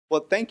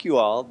Well, thank you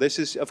all. This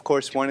is, of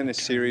course, one in a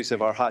series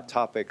of our Hot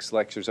Topics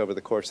lectures over the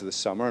course of the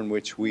summer, in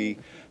which we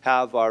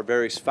have our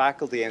various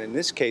faculty, and in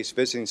this case,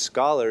 visiting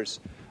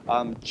scholars,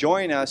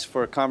 join us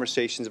for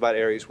conversations about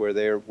areas where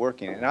they're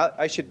working. And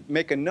I should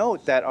make a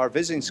note that our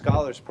Visiting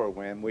Scholars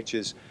program, which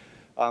is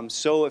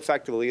so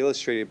effectively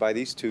illustrated by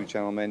these two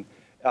gentlemen,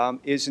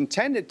 is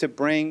intended to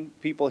bring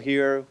people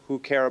here who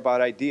care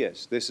about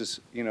ideas. This is,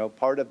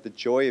 part of the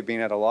joy of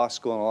being at a law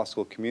school and a law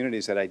school community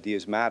is that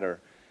ideas matter.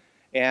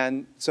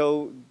 And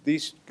so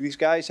these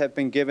guys have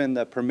been given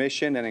the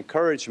permission and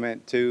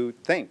encouragement to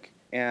think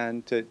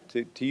and to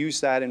use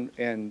that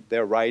in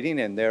their writing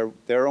and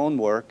their own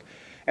work.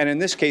 And in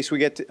this case, we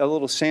get a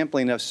little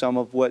sampling of some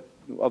of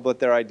what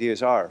their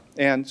ideas are.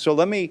 And so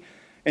let me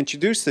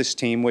introduce this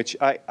team, which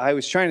I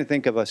was trying to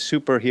think of a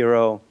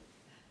superhero,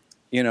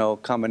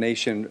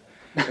 combination.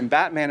 And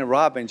Batman and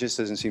Robin just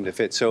doesn't seem to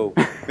fit. So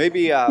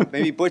maybe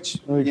Butch,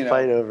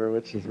 fight over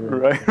which is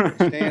right.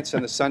 Dance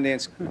and the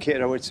Sundance Kid,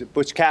 or what's it,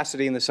 Butch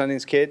Cassidy and the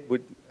Sundance Kid.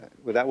 Would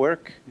that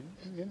work?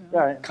 Yeah. All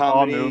right.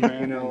 Comedy,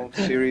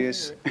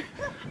 serious.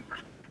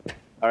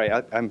 All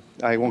right,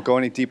 I won't go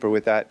any deeper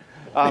with that.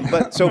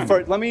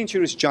 Let me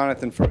introduce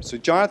Jonathan first. So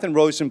Jonathan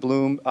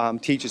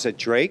Rosenbloom teaches at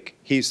Drake.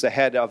 He's the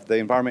head of the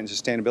Environment and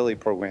Sustainability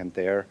program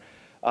there.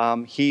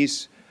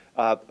 He's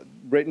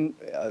written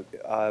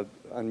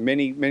on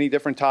many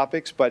different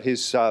topics, but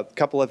his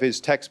couple of his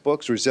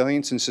textbooks,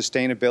 Resilience and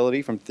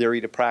Sustainability from Theory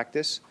to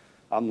Practice,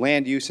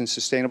 Land Use and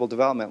Sustainable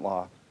Development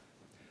Law.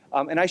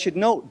 And I should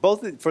note,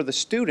 both for the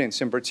students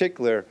in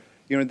particular,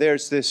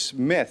 there's this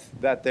myth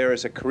that there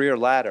is a career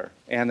ladder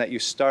and that you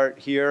start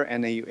here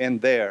and then you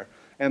end there.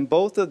 And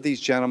both of these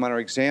gentlemen are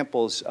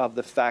examples of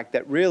the fact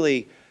that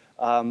really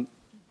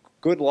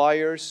good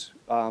lawyers,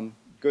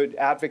 good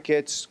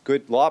advocates,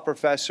 good law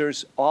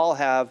professors all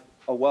have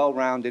a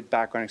well-rounded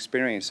background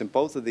experience, and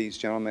both of these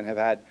gentlemen have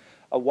had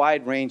a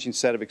wide-ranging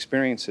set of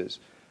experiences.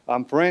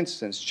 For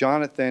instance,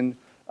 Jonathan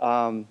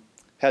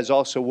has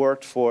also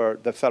worked for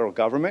the federal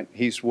government.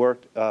 He's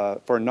worked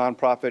for a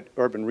nonprofit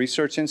Urban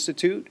Research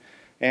Institute,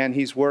 and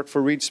he's worked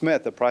for Reed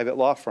Smith, a private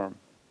law firm.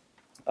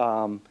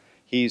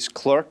 He's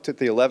clerked at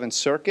the 11th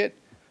Circuit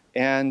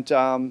and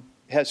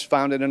has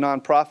founded a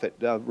nonprofit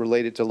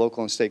related to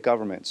local and state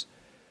governments.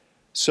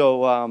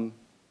 So,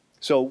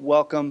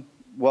 welcome,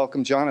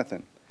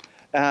 Jonathan.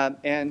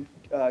 And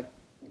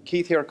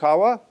Keith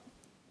Hirokawa,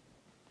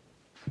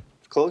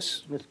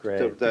 close? That's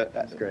great.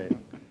 That's great.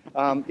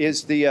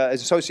 Is the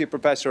associate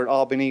professor at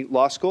Albany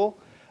Law School.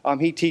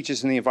 He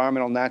teaches in the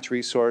environmental, natural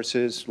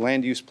resources,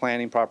 land use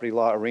planning, property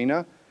law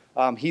arena.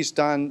 He's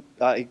done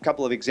a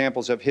couple of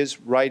examples of his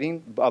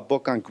writing, a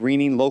book on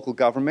greening local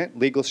government,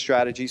 legal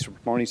strategies for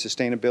promoting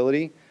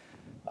sustainability,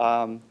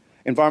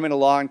 environmental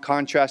law and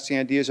contrasting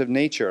ideas of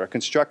nature, a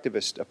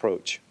constructivist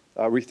approach.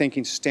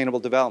 Rethinking sustainable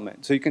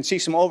development. So you can see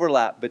some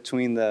overlap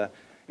between the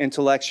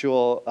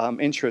intellectual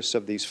interests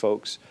of these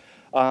folks.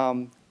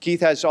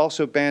 Keith has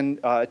also been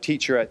a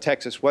teacher at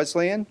Texas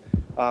Wesleyan,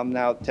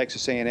 now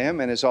Texas A&M,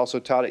 and has also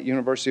taught at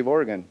University of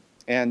Oregon,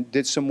 and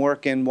did some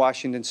work in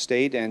Washington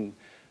State and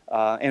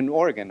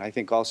Oregon, I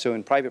think also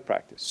in private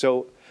practice.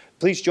 So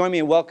please join me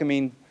in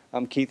welcoming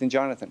Keith and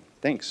Jonathan.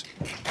 Thanks.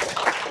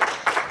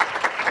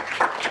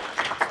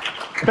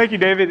 Thank you,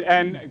 David,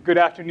 and good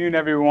afternoon,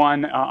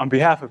 everyone. On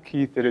behalf of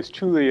Keith, it is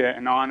truly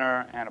an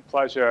honor and a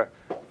pleasure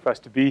for us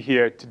to be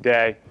here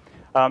today.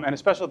 And a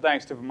special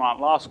thanks to Vermont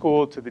Law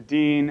School, to the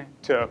Dean,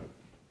 to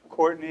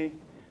Courtney,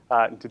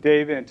 to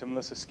David, and to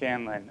Melissa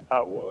Scanlon.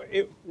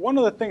 One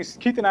of the things,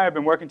 Keith and I have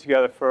been working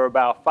together for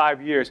about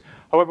 5 years.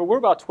 However, we're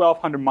about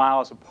 1,200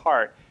 miles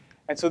apart.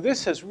 And so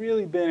this has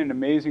really been an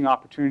amazing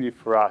opportunity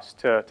for us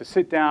to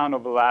sit down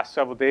over the last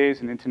several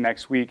days and into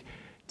next week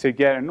to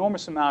get an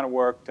enormous amount of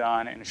work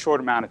done in a short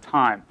amount of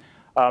time.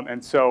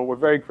 And so we're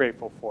very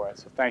grateful for it,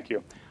 so thank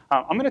you.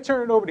 I'm going to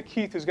turn it over to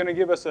Keith, who's going to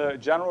give us a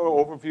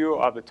general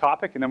overview of the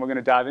topic, and then we're going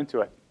to dive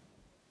into it.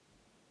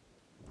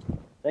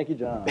 Thank you,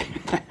 John.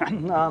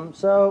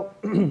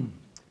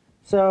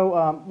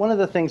 One of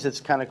the things that's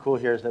kind of cool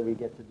here is that we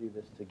get to do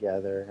this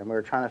together, and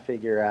we're trying to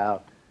figure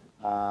out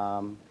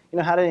how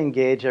to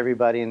engage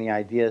everybody in the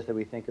ideas that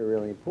we think are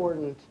really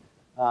important.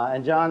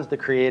 And John's the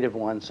creative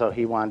one, so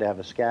he wanted to have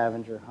a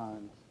scavenger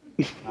hunt.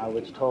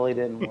 Which totally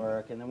didn't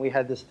work. And then we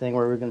had this thing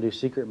where we were going to do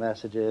secret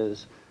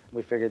messages.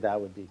 We figured that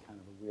would be kind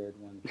of a weird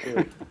one,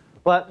 too.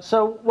 But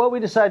so what we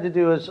decided to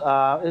do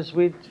is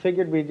we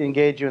figured we'd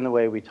engage you in the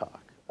way we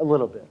talk, a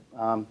little bit.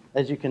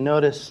 As you can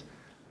notice,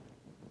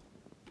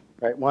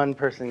 right, one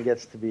person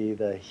gets to be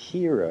the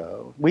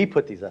hero. We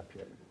put these up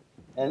here.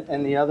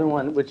 And the other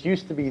one, which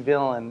used to be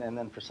villain, and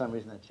then for some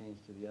reason that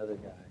changed to the other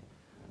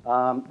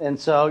guy. And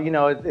so,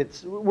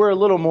 we're a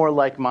little more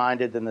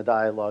like-minded than the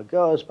dialogue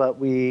goes, but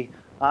we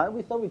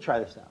thought we'd try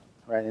this out,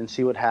 right, and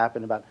see what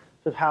happened about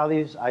sort of how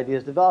these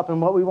ideas develop.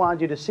 And what we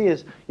wanted you to see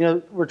is,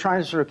 we're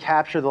trying to sort of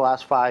capture the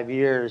last 5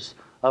 years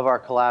of our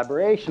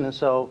collaboration, and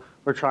so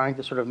we're trying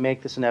to sort of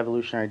make this an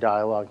evolutionary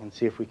dialogue and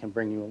see if we can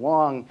bring you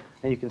along,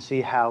 and you can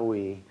see how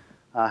we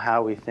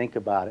think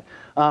about it.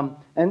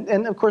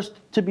 And of course,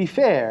 to be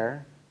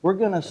fair, we're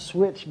going to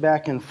switch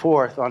back and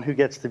forth on who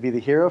gets to be the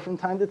hero from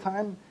time to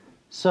time.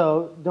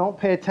 So don't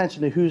pay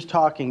attention to who's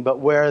talking, but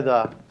where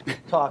the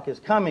talk is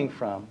coming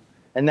from.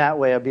 And that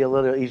way it'll be a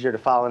little easier to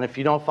follow. And if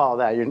you don't follow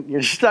that,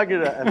 you're stuck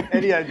in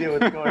any idea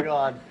what's going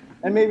on.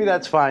 And maybe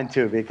that's fine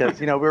too, because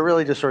we're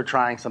really just sort of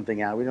trying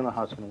something out. We don't know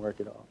how it's going to work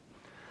at all.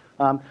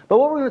 But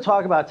what we're going to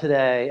talk about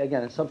today,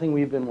 again, is something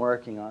we've been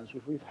working on. Is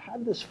we've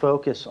had this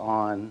focus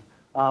on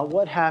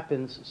what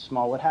happens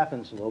small, what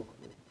happens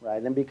locally,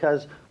 right? And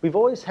because we've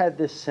always had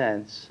this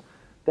sense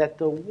that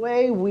the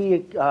way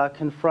we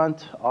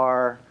confront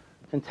our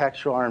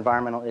contextual, our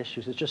environmental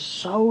issues is just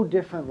so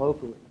different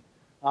locally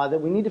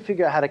that we need to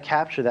figure out how to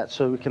capture that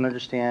so we can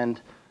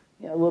understand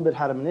a little bit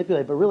how to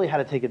manipulate, but really how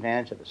to take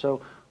advantage of it. So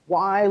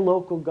why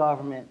local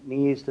government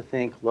needs to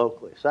think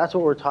locally. So that's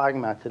what we're talking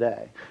about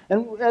today.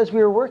 And as we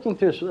were working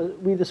through this,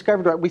 we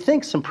discovered, we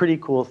think, some pretty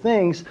cool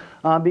things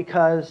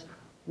because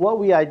what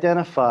we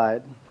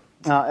identified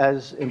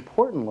as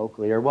important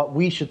locally, or what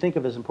we should think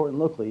of as important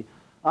locally,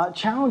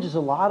 challenges a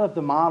lot of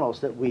the models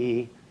that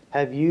we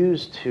have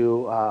used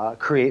to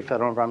create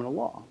federal environmental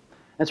law.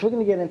 And so we're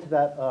going to get into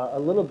that a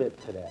little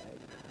bit today.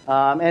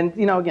 And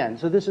again,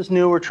 so this is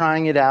new. We're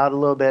trying it out a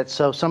little bit.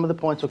 So some of the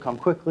points will come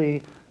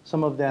quickly.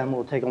 Some of them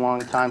will take a long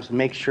time to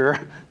make sure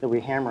that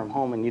we hammer them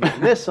home and you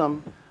don't miss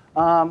them.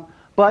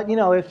 But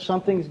if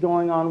something's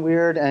going on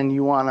weird and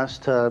you want us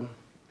to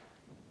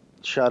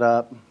shut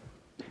up,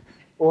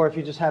 or if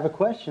you just have a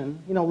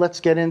question, let's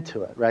get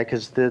into it, right?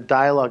 Because the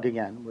dialogue,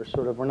 again,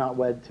 we're not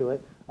wed to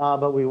it,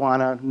 but we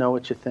want to know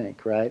what you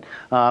think, right?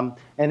 And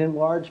in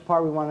large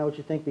part, we want to know what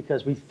you think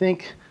because we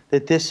think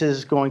that this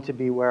is going to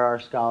be where our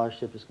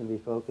scholarship is going to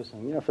be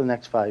focusing, for the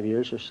next 5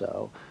 years or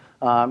so.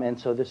 And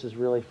so this is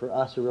really, for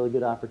us, a really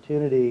good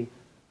opportunity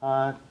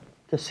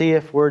to see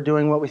if we're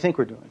doing what we think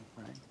we're doing,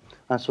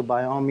 right? So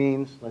by all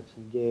means, let's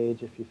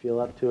engage if you feel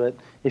up to it.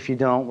 If you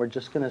don't, we're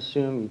just going to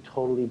assume you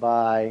totally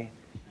buy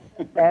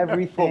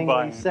everything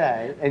we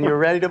say, and you're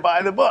ready to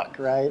buy the book,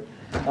 right?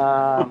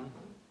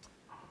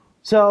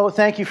 So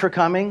thank you for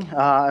coming,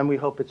 and we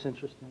hope it's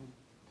interesting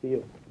to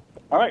you.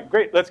 All right,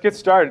 great. Let's get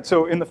started.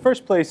 So in the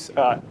first place,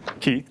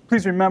 Keith,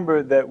 please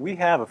remember that we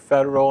have a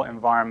federal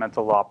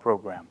environmental law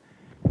program.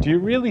 Do you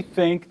really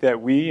think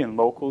that we and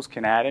locals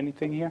can add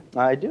anything here?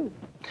 I do.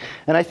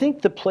 And I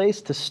think the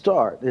place to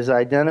start is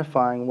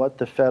identifying what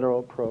the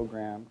federal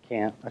program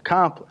can't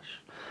accomplish.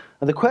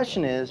 Now, the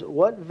question is,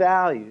 what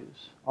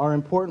values are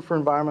important for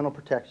environmental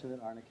protection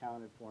that aren't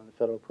accounted for in the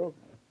federal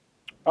program?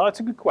 Oh, that's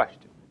a good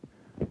question.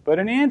 But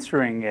in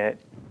answering it,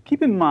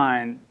 keep in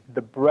mind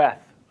the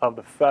breadth of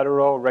the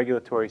federal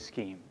regulatory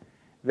scheme.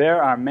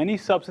 There are many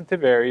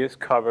substantive areas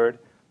covered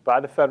by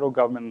the federal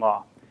government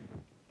law.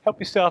 Help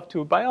yourself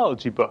to a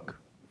biology book,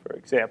 for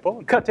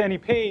example. Cut to any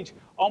page,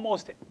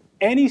 almost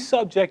any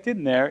subject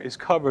in there is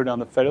covered on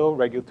the federal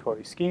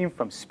regulatory scheme,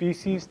 from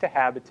species to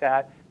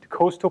habitat to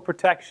coastal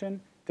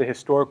protection to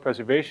historic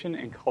preservation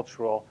and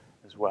cultural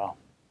as well.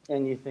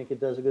 And you think it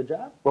does a good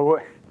job? Well,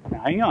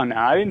 hang on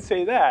now, I didn't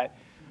say that.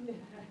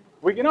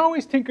 We can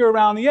always tinker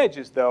around the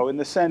edges, though, in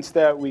the sense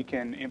that we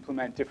can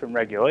implement different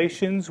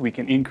regulations, we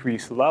can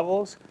increase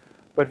levels.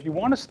 But if you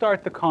want to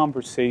start the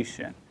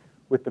conversation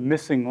with the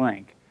missing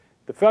link,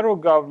 the federal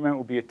government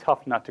will be a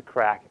tough nut to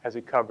crack as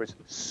it covers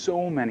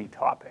so many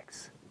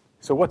topics.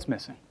 So what's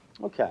missing?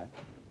 Okay.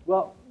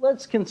 Well,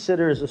 let's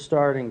consider as a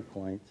starting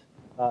point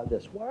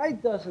this. Why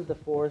doesn't the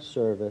Forest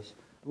Service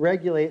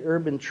regulate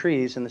urban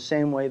trees in the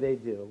same way they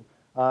do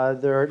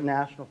their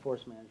National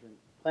Forest Management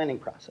planning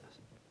process?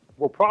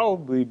 Well,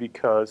 probably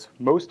because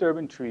most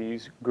urban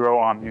trees grow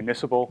on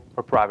municipal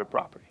or private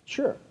property.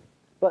 Sure.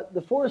 But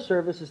the Forest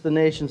Service is the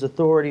nation's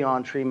authority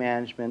on tree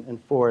management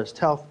and forest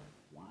health.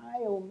 Why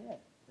omit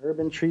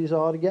urban trees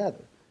altogether?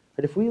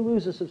 But if we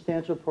lose a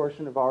substantial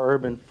portion of our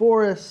urban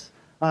forests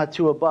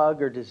to a bug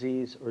or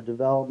disease or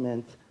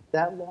development,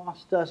 that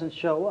loss doesn't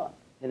show up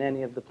in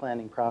any of the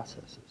planning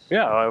processes.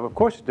 Yeah, of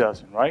course it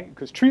doesn't, right?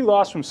 Because tree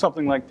loss from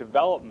something like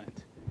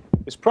development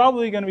is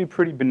probably going to be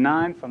pretty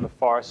benign from the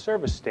Forest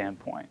Service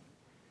standpoint.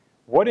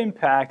 What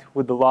impact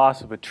would the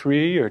loss of a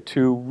tree or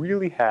two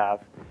really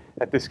have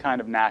at this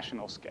kind of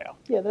national scale?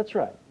 Yeah, that's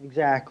right.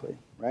 Exactly.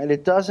 Right?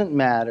 It doesn't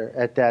matter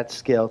at that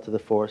scale to the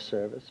Forest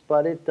Service,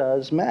 but it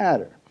does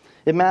matter.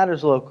 It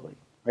matters locally.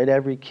 Right?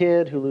 Every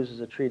kid who loses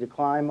a tree to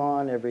climb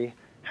on, every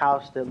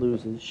house that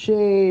loses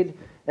shade,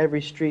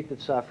 every street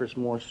that suffers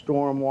more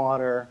storm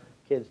water,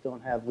 kids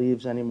don't have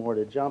leaves anymore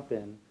to jump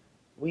in.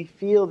 We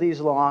feel these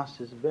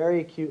losses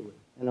very acutely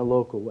in a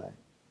local way.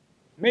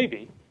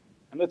 Maybe.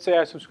 And let's say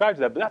I subscribe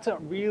to that, but that's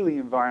not really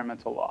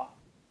environmental law.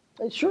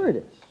 Sure it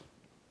is.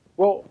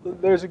 Well,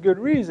 there's a good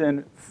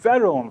reason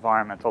federal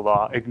environmental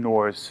law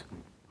ignores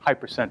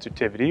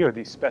hypersensitivity or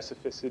the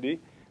specificity,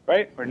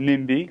 right? Or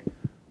NIMBY,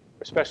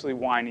 especially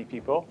whiny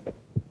people,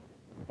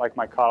 like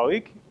my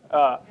colleague.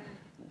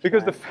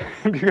 Because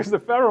the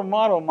federal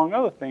model, among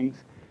other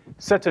things,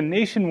 sets a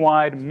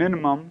nationwide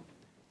minimum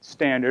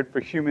standard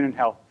for human and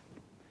health.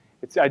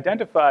 It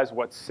identifies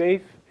what's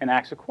safe and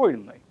acts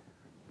accordingly.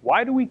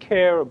 Why do we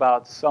care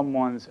about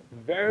someone's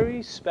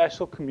very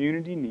special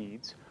community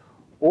needs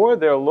or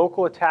their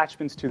local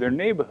attachments to their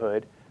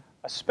neighborhood,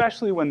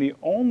 especially when they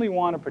only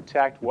want to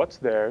protect what's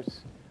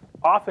theirs,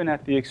 often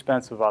at the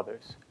expense of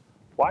others.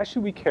 Why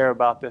should we care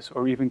about this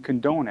or even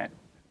condone it?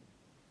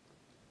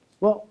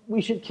 Well,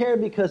 we should care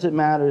because it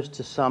matters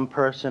to some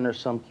person or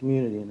some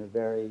community in a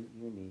very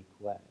unique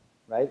way,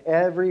 right?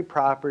 Every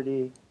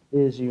property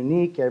is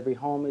unique, every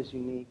home is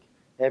unique,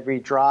 every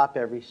drop,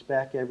 every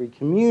speck, every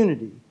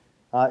community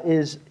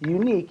is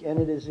unique, and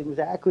it is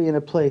exactly in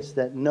a place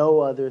that no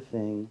other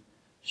thing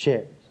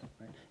shares.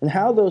 Right? And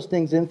how those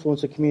things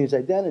influence a community's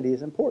identity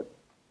is important,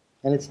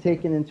 and it's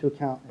taken into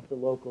account at the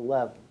local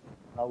level,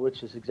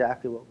 which is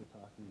exactly what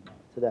we're talking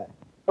about today.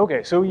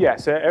 Okay, so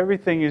yes,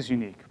 everything is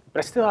unique.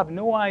 But I still have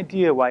no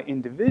idea why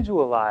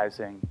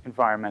individualizing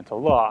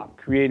environmental law,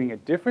 creating a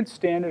different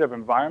standard of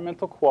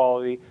environmental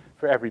quality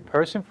for every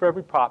person, for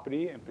every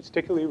property, and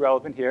particularly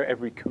relevant here,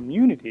 every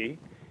community,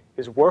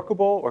 is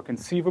workable or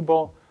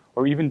conceivable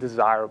or even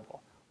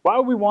desirable. Why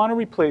would we want to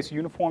replace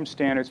uniform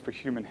standards for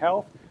human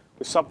health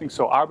with something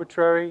so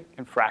arbitrary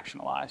and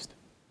fractionalized?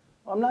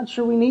 I'm not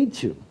sure we need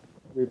to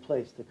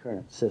replace the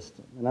current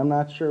system, and I'm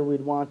not sure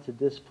we'd want to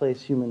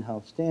displace human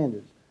health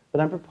standards.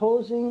 But I'm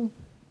proposing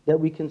that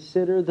we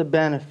consider the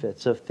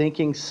benefits of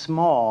thinking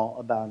small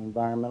about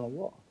environmental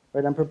law.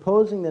 Right? I'm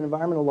proposing that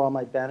environmental law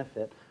might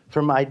benefit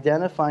from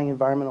identifying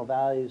environmental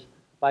values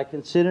by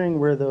considering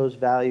where those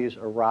values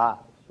arise,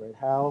 right?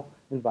 How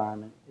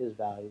environment is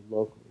valued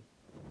locally.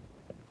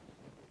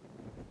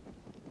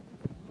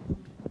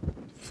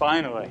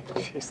 Finally.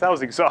 Jeez, that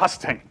was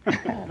exhausting.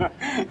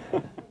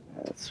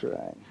 That's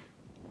right.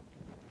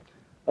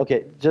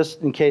 Okay,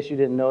 just in case you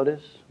didn't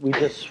notice, we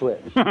just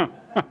switched.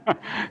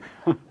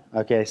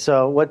 Okay,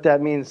 so what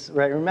that means,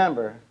 right,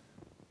 remember,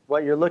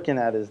 what you're looking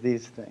at is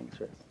these things,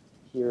 right?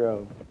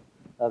 Hero,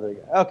 other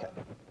guy. Okay,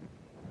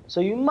 so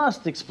you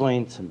must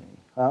explain to me,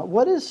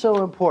 what is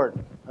so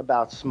important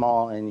about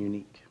small and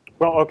unique?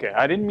 Well, okay,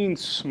 I didn't mean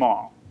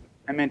small.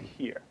 I meant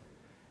here.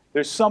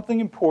 There's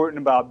something important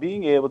about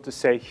being able to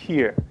say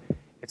here.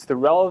 It's the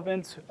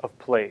relevance of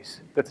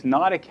place that's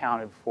not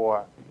accounted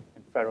for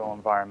in federal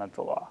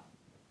environmental law.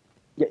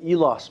 Yeah, you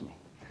lost me.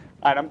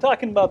 All right, I'm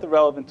talking about the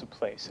relevance of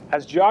place.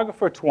 As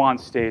geographer Tuan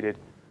stated,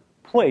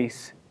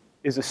 place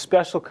is a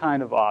special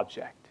kind of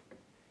object.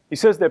 He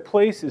says that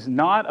place is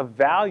not a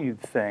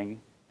valued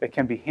thing that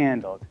can be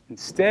handled.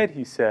 Instead,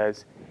 he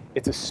says,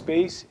 it's a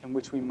space in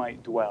which we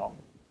might dwell.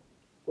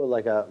 Well,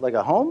 like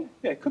a home?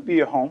 Yeah, it could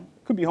be a home.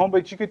 It could be a home,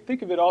 but you could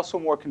think of it also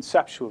more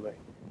conceptually.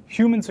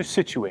 Humans are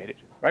situated,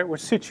 right? We're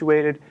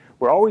situated.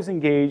 We're always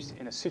engaged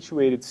in a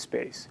situated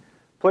space.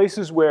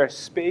 Places where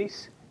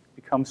space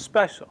becomes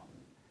special.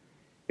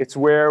 It's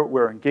where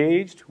we're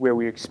engaged, where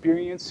we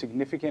experience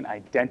significant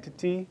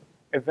identity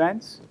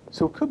events.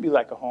 So it could be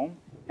like a home,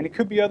 and it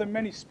could be other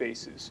many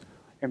spaces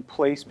and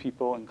place,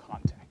 people, and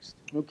context.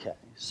 Okay,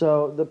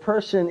 so the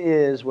person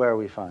is where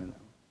we find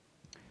them.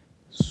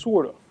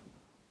 Sort of.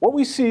 What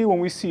we see when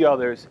we see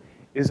others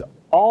is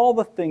all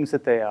the things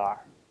that they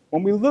are.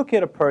 When we look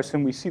at a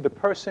person, we see the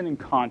person in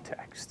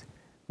context,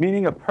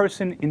 meaning a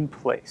person in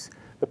place.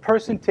 The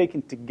person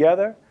taken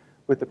together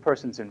with the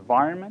person's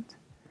environment,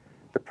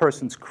 the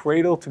person's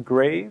cradle to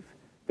grave,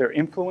 their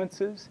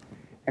influences,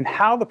 and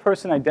how the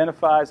person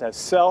identifies as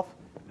self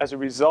as a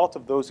result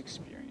of those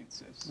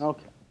experiences.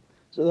 Okay.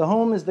 So the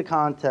home is the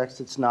context,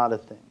 it's not a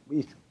thing.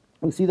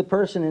 We see the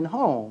person in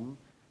home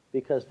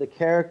because the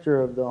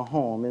character of the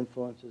home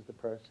influences the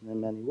person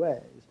in many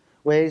ways.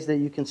 Ways that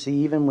you can see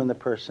even when the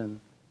person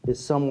is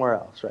somewhere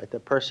else, right? The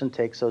person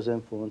takes those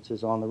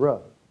influences on the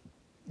road.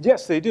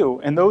 Yes, they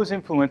do. And those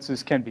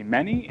influences can be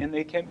many and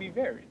they can be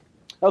varied.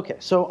 Okay,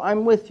 so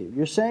I'm with you.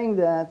 You're saying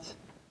that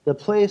the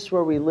place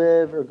where we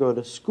live or go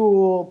to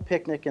school,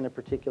 picnic in a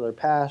particular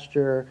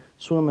pasture,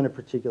 swim in a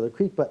particular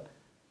creek, but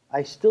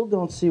I still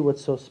don't see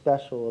what's so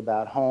special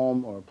about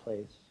home or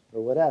place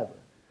or whatever.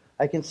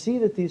 I can see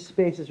that these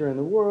spaces are in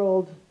the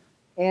world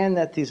and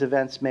that these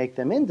events make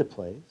them into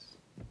place.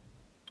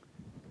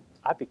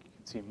 I think you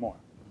can see more.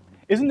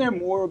 Isn't there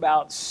more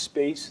about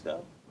space,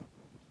 though?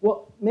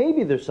 Well,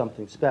 maybe there's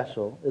something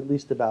special, at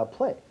least about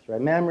place,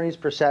 right? Memories,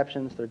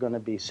 perceptions, they're going to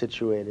be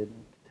situated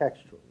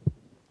contextually.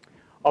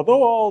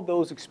 Although all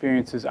those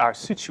experiences are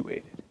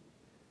situated,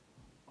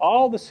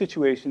 all the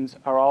situations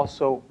are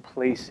also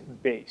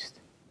place-based.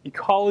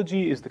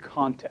 Ecology is the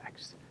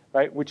context,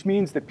 right? Which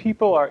means that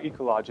people are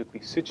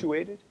ecologically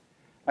situated.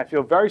 I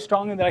feel very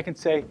strongly that I can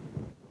say,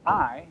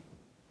 I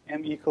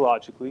am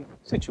ecologically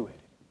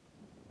situated.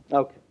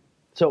 Okay.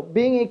 So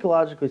being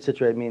ecologically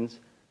situated means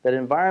that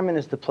environment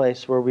is the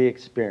place where we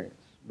experience.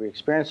 We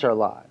experience our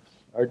lives,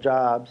 our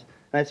jobs,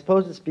 and I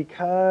suppose it's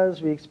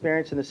because we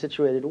experience in a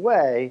situated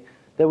way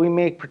that we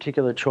make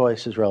particular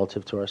choices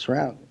relative to our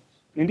surroundings.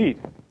 Indeed.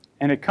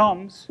 And it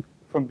comes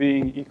from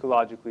being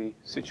ecologically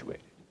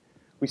situated.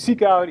 We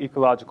seek out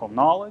ecological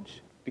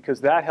knowledge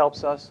because that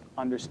helps us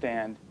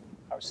understand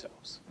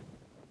ourselves.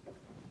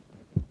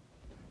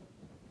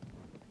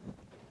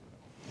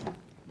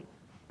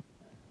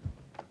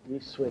 We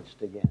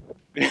switched again.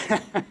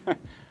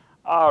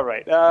 All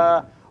right.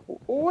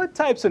 What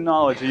types of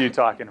knowledge are you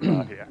talking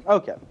about here?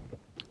 Okay.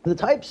 The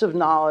types of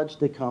knowledge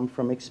that come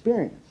from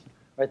experience,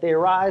 right? They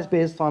arise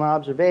based on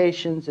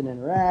observations and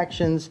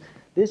interactions.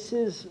 This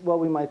is what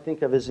we might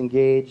think of as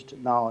engaged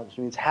knowledge.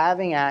 It means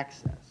having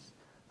access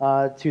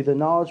to the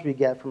knowledge we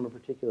get from a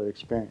particular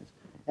experience.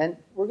 And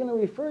we're going to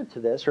refer to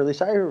this, or at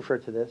least I refer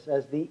to this,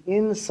 as the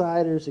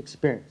insider's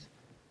experience.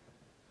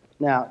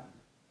 Now,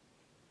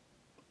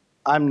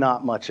 I'm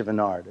not much of an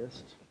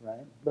artist, right?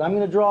 But I'm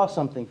going to draw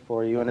something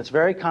for you, and it's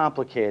very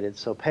complicated,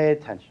 so pay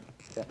attention.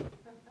 Okay?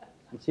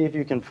 And see if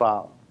you can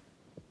follow.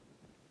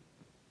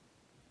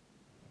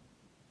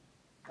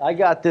 I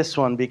got this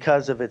one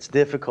because of its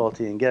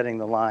difficulty in getting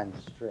the lines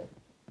straight.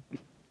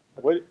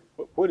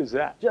 What is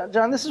that?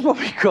 John, this is what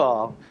we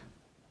call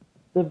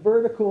the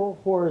vertical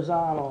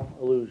horizontal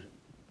illusion.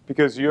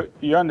 Because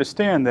you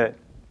understand that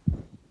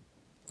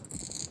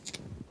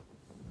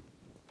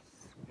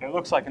it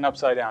looks like an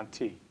upside-down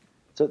T.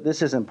 So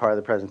this isn't part of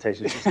the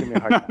presentation. Just give me a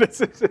hard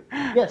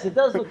time. Yes, it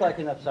does look like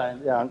an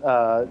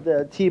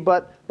upside-down T,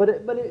 but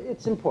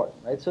it's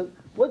important, right? So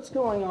what's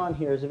going on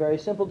here is a very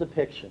simple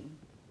depiction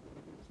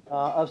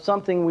of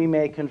something we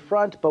may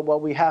confront, but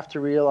what we have to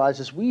realize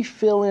is we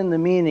fill in the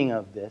meaning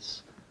of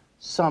this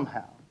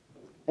somehow.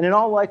 And in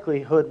all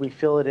likelihood, we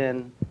fill it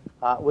in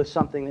with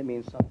something that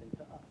means something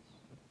to us.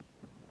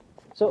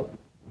 So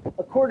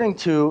according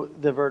to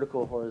the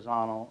vertical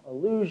horizontal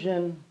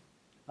illusion,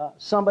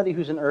 somebody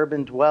who's an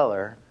urban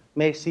dweller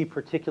may see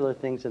particular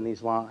things in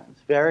these lines,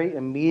 very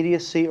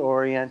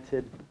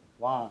immediacy-oriented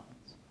lines,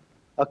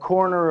 a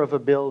corner of a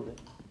building,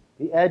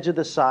 the edge of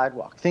the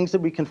sidewalk, things that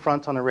we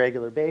confront on a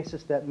regular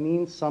basis that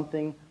means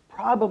something,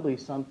 probably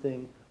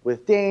something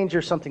with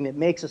danger, something that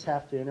makes us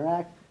have to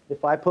interact.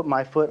 If I put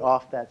my foot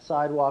off that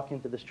sidewalk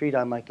into the street,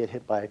 I might get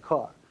hit by a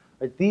car.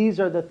 Right? These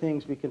are the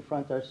things we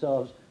confront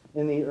ourselves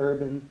in the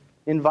urban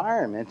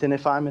environment. And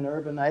if I'm an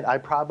urbanite, I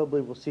probably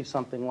will see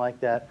something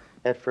like that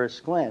at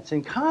first glance.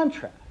 In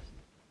contrast,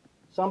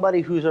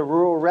 somebody who's a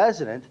rural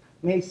resident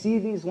may see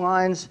these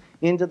lines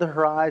into the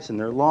horizon.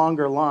 They're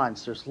longer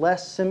lines. There's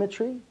less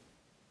symmetry.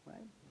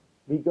 Right?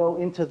 We go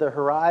into the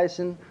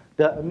horizon.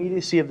 The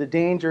immediacy of the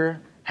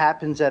danger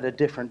happens at a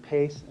different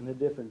pace and a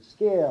different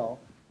scale.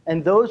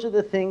 And those are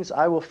the things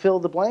I will fill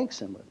the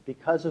blanks in with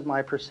because of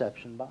my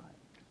perception bias.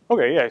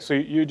 Okay, yeah, so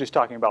you're just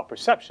talking about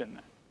perception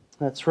then.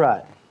 That's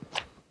right.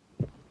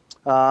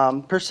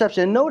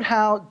 Perception. And note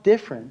how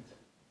different,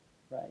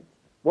 right,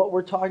 what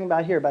we're talking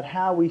about here, about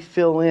how we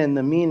fill in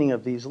the meaning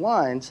of these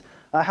lines,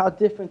 how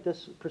different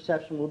this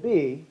perception will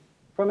be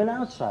from an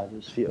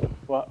outsider's view.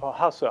 Well,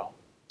 how so?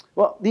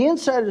 Well, the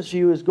insider's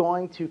view is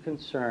going to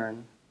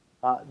concern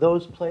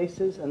those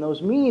places and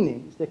those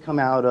meanings that come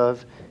out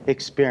of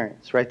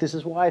experience, right? This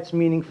is why it's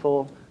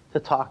meaningful to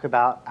talk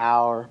about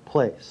our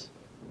place,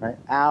 right?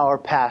 Our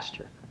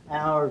pasture,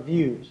 our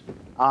views,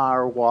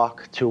 our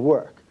walk to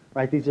work,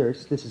 right?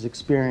 This is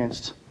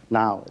experienced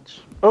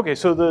knowledge. Okay,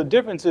 so the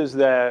difference is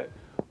that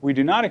we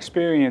do not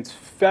experience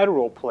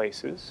federal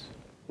places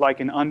like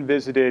an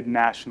unvisited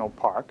national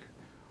park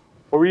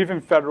or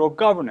even federal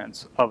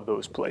governance of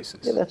those places.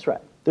 Yeah, that's right.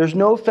 There's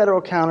no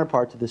federal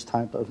counterpart to this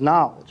type of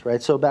knowledge,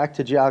 right? So back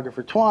to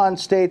geographer Tuan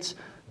states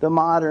the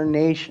modern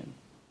nation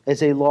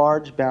is a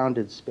large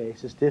bounded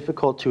space. It's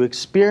difficult to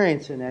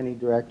experience in any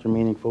direct or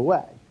meaningful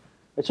way.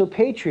 And so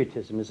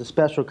patriotism is a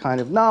special kind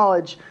of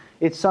knowledge.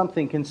 It's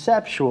something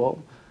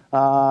conceptual,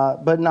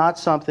 but not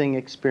something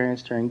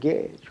experienced or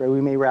engaged, right?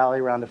 We may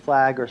rally around a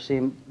flag or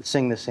sing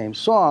the same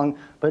song,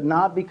 but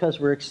not because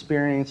we're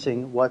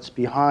experiencing what's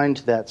behind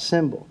that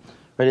symbol,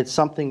 right? It's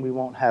something we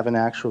won't have an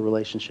actual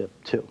relationship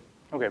to.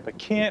 Okay, but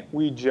can't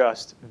we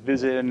just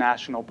visit a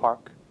national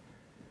park?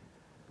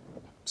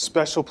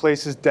 Special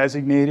places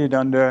designated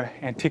under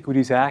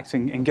Antiquities Acts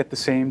and get the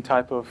same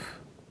type of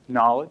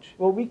knowledge?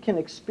 Well, we can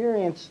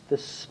experience the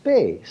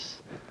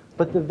space,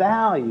 but the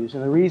values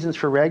and the reasons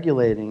for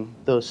regulating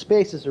those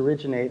spaces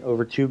originate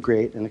over too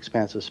great an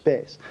expansive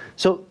space.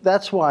 So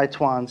that's why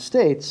Tuan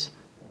states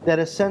that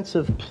a sense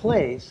of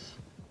place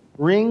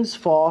rings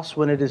false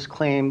when it is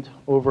claimed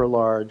over a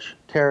large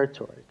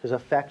territory, because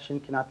affection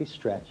cannot be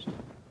stretched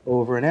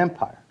over an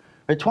empire.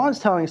 Right? Tuan's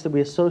telling us that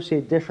we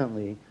associate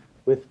differently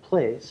with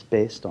place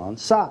based on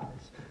size.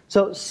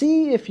 So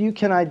see if you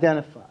can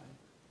identify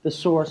the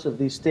source of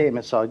these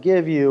statements I'll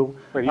give you.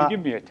 Wait, you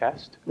give me a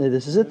test?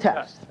 This is a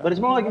test, but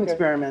it's more like an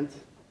experiment.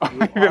 I'm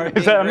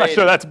not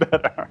sure that's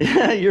better.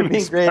 You're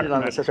being graded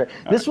on this. That's right.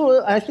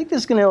 I think this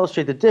is going to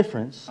illustrate the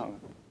difference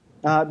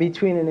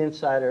between an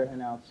insider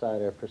and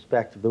outsider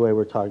perspective, the way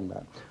we're talking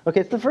about it.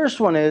 Okay, so the first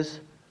one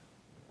is,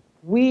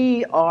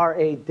 we are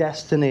a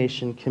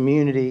destination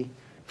community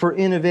for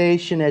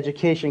innovation,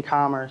 education,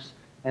 commerce,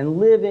 and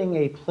living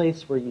a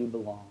place where you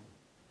belong.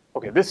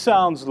 Okay, this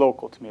sounds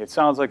local to me. It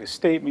sounds like a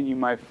statement you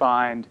might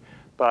find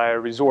by a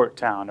resort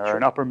town or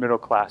an upper middle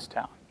class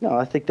town. No,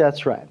 I think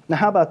that's right. Now,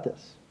 how about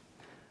this?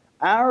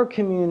 Our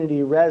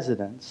community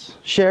residents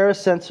share a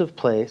sense of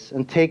place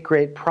and take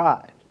great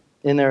pride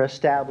in their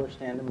established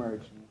and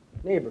emerging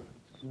neighborhoods.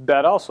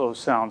 That also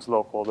sounds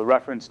local. The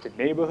reference to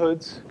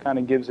neighborhoods kind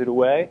of gives it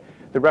away.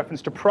 The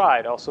reference to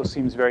pride also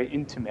seems very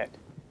intimate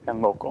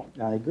and local.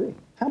 I agree.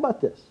 How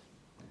about this?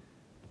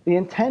 The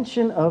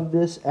intention of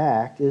this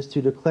act is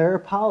to declare a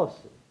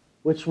policy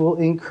which will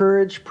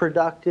encourage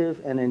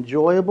productive and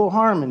enjoyable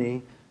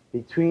harmony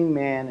between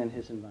man and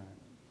his environment.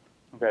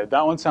 Okay,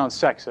 that one sounds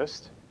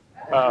sexist.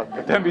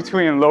 But then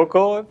between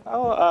local,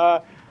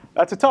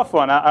 that's a tough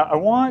one. I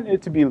want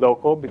it to be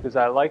local because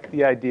I like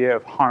the idea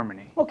of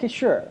harmony. Okay,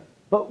 sure.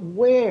 But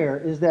where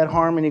is that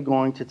harmony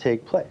going to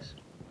take place?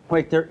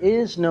 Right, there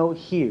is no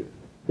here.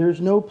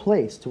 There's no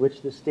place to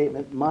which this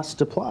statement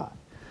must apply.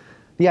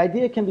 The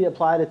idea can be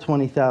applied at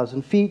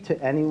 20,000 feet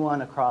to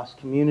anyone across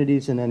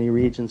communities in any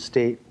region,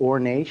 state, or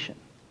nation,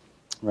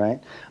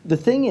 right? The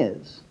thing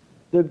is,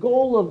 the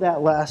goal of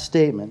that last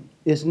statement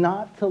is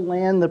not to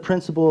land the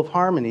principle of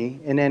harmony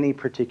in any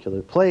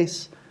particular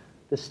place.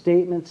 The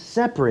statement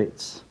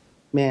separates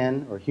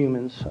man, or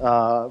humans,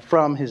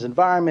 from his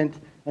environment,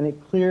 and it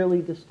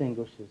clearly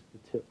distinguishes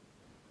the two.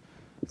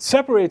 It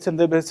separates them,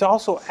 but it's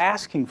also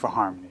asking for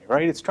harmony,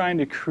 right? It's trying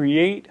to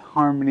create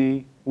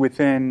harmony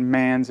within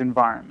man's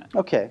environment.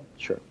 Okay,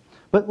 sure.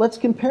 But let's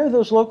compare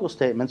those local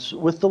statements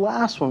with the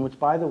last one, which,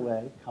 by the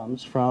way,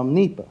 comes from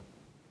NEPA.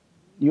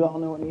 You all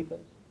know what NEPA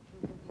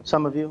is?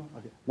 Some of you?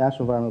 Okay.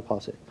 National Environmental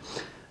Policy.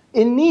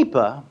 In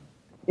NEPA,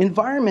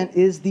 environment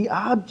is the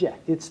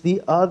object. It's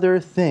the other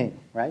thing,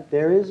 right?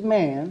 There is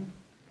man,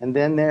 and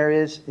then there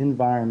is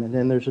environment,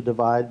 and there's a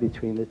divide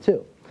between the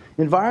two.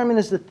 Environment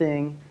is the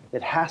thing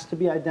that has to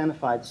be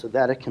identified so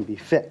that it can be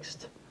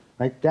fixed,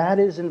 right? That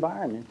is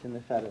environment in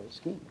the federal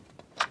scheme.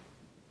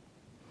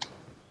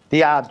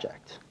 The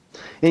object.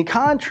 In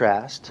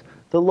contrast,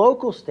 the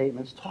local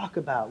statements talk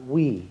about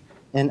we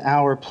and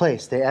our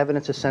place. They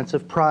evidence a sense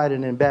of pride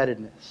and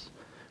embeddedness,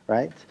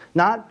 right?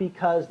 Not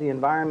because the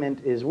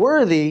environment is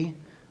worthy,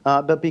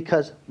 but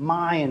because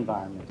my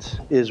environment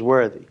is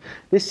worthy.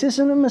 This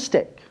isn't a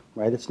mistake,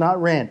 right? It's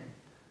not random.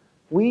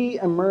 We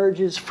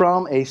emerges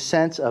from a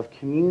sense of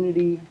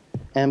community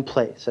and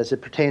place as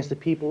it pertains to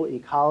people,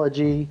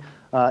 ecology,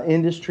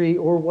 industry,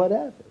 or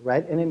whatever,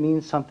 right? And it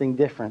means something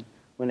different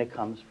when it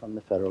comes from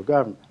the federal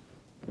government.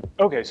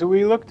 Okay, so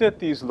we looked at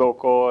these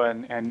local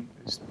and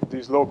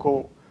these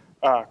local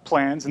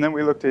plans, and then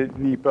we looked at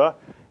NEPA,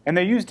 and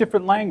they use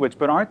different language,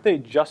 but aren't they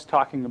just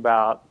talking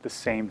about the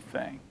same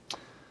thing?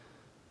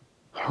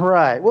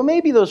 Right. Well,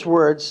 maybe those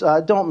words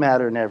don't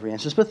matter in every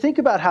instance, but think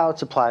about how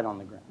it's applied on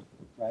the ground,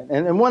 right?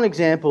 And one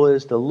example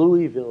is the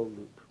Louisville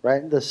Loop,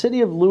 right? The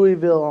city of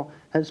Louisville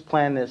has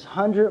planned this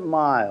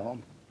 100-mile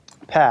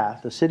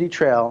path, a city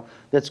trail,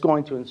 that's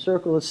going to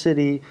encircle the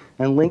city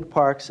and link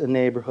parks and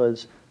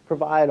neighborhoods,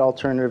 provide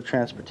alternative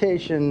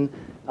transportation,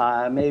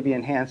 maybe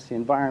enhance the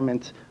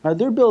environment.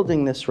 They're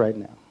building this right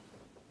now.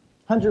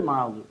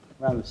 100-mile loop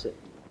around the city.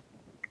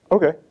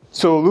 Okay,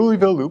 so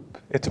Louisville Loop,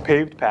 it's a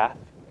paved path.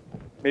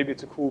 Maybe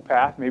it's a cool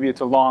path, maybe it's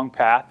a long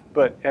path,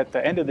 but at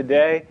the end of the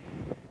day,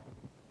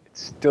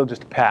 it's still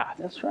just a path.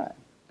 That's right.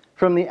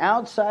 From the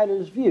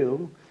outsider's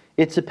view,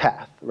 it's a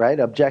path, right?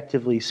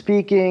 Objectively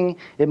speaking,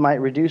 it might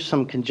reduce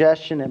some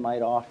congestion, it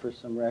might offer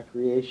some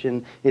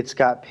recreation, it's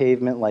got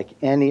pavement like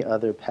any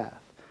other path.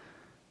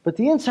 But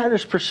the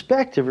insider's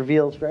perspective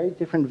reveals very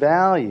different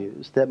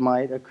values that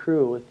might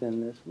accrue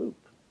within this loop.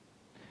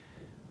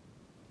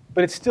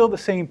 But it's still the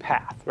same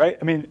path, right?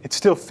 I mean, it's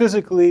still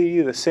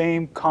physically the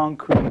same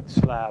concrete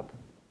slab.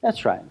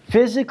 That's right.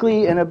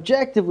 Physically and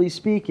objectively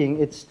speaking,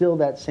 it's still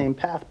that same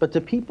path. But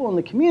to people in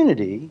the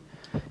community,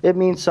 it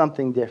means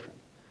something different.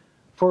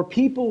 For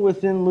people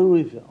within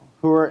Louisville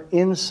who are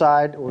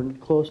inside or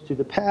close to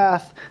the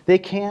path, they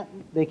can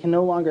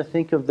no longer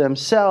think of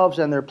themselves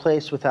and their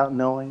place without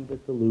knowing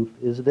that the loop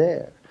is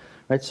there.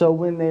 Right? So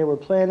when they were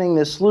planning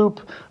this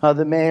loop,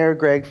 the mayor,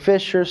 Greg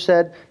Fisher,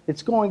 said,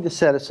 it's going to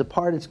set us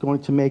apart, it's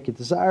going to make it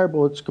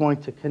desirable, it's going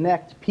to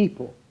connect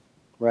people.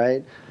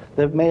 Right?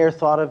 The mayor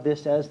thought of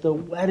this as the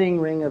wedding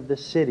ring of the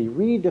city,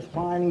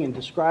 redefining and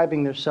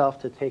describing themselves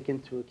to take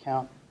into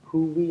account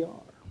who we are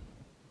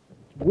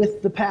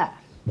with the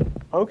path.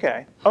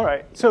 Okay, all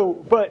right. So,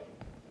 but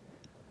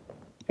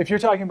if you're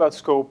talking about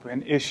scope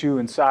and issue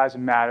and size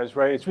and matters,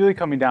 right, it's really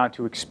coming down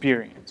to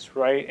experience,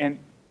 right? And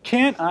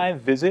can't I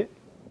visit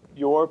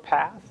your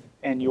path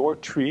and your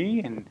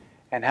tree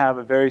and have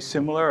a very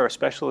similar or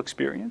special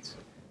experience?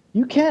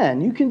 You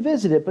can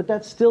visit it, but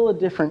that's still a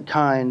different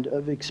kind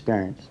of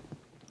experience.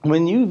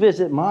 When you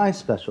visit my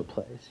special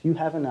place, you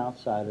have an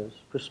outsider's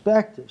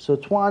perspective. So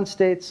Tuan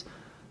states,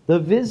 the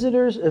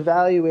visitor's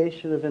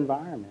evaluation of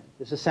environment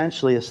is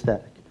essentially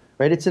aesthetic,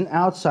 right? It's an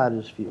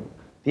outsider's view.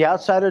 The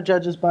outsider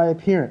judges by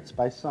appearance,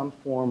 by some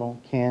formal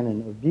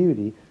canon of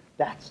beauty.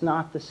 That's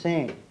not the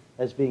same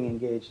as being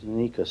engaged in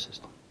an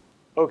ecosystem.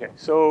 Okay,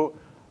 so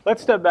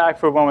let's step back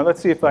for a moment.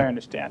 Let's see if I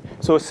understand.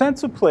 So a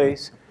sense of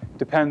place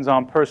depends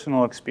on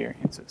personal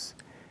experiences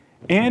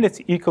and its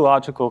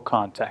ecological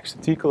context.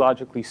 It's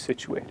ecologically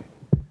situated.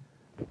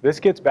 This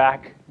gets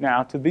back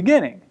now to the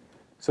beginning.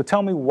 So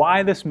tell me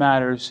why this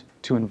matters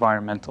to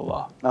environmental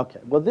law. Okay,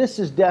 well, this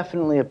is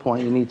definitely a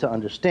point you need to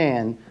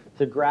understand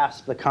to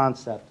grasp the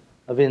concept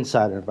of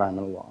insider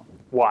environmental law.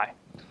 Why?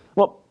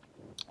 Well,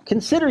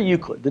 Consider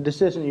Euclid, the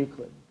decision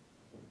Euclid.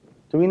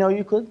 Do we know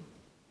Euclid?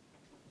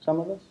 Some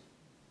of us?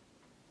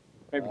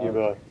 Maybe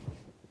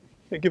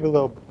give a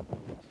little.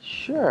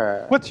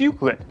 Sure. What's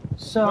Euclid?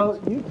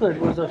 So Euclid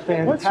was a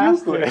What's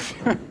fantastic.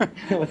 Euclid?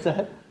 What's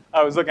that?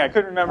 I was looking. I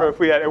couldn't remember if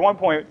we had at one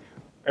point.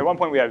 At one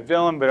point we had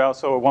Willem, but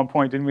also at one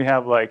point didn't we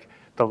have like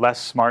the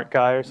less smart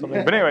guy or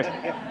something? But anyways,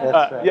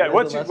 Right. yeah.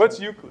 What's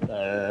Euclid?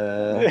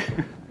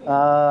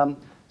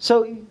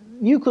 So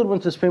Euclid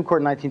went to the Supreme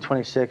Court in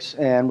 1926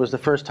 and was the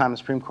first time the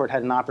Supreme Court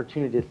had an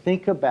opportunity to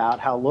think about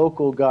how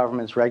local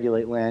governments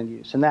regulate land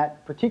use. In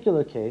that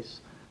particular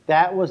case,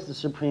 that was the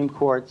Supreme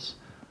Court's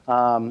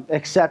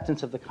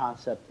acceptance of the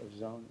concept of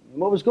zoning.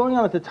 And what was going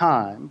on at the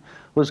time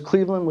was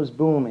Cleveland was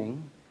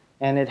booming,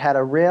 and it had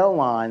a rail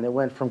line that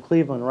went from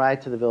Cleveland right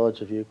to the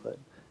village of Euclid.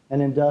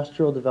 And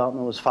industrial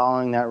development was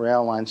following that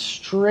rail line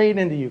straight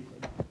into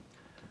Euclid.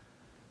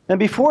 And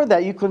before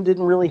that, Euclid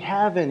didn't really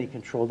have any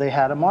control. They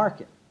had a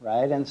market,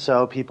 right? And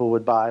so people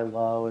would buy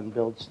low and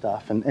build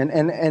stuff. And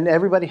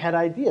everybody had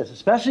ideas,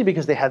 especially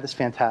because they had this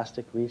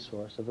fantastic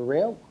resource of a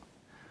rail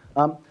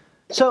line.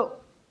 So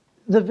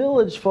the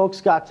village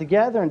folks got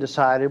together and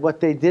decided what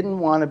they didn't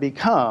want to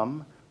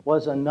become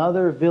was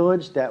another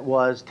village that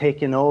was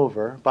taken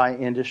over by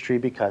industry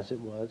because it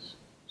was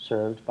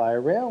served by a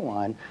rail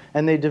line.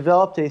 And they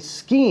developed a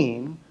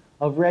scheme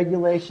of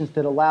regulations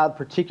that allowed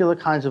particular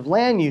kinds of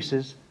land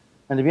uses,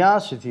 and to be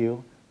honest with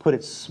you, put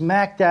it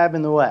smack dab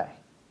in the way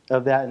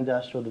of that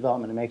industrial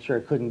development to make sure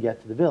it couldn't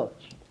get to the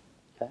village.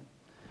 Okay?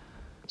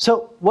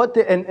 So what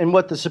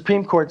the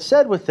Supreme Court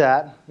said with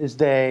that is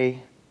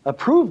they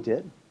approved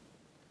it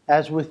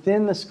as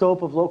within the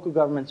scope of local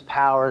government's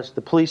powers,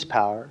 the police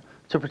power,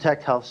 to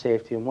protect health,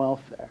 safety, and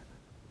welfare.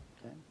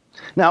 Okay?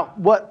 Now,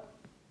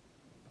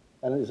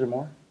 is there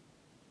more?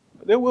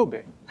 There will be,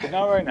 but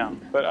not right now.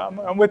 But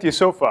I'm with you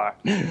so far.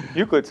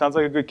 Euclid sounds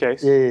like a good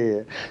case.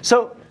 Yeah.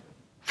 So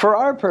for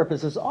our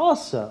purposes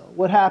also,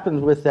 what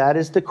happened with that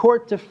is the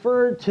court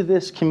deferred to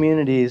this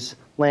community's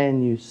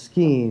land use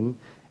scheme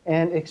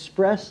and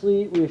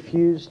expressly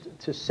refused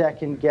to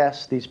second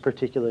guess these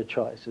particular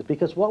choices.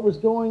 Because what was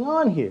going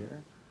on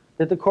here,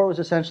 that the court was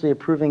essentially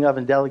approving of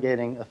and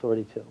delegating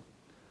authority to,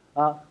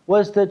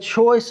 was the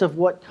choice of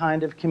what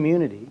kind of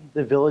community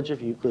the village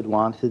of Euclid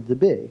wanted to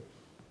be,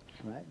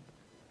 right?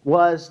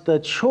 Was the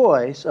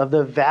choice of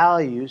the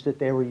values that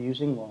they were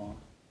using law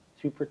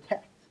to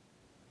protect.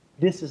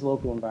 This is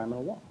local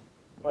environmental law.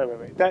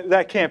 Wait.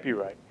 That can't be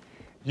right.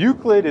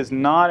 Euclid is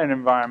not an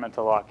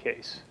environmental law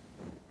case,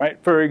 right?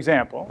 For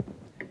example,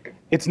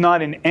 it's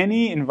not in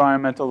any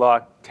environmental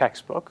law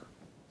textbook,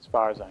 as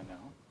far as I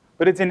know,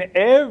 but it's in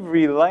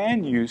every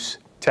land use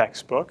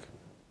textbook.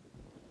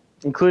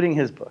 Including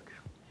his book.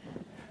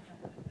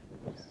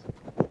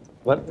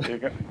 What? There you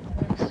go.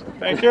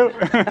 Thank you.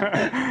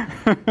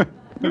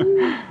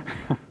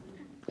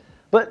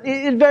 But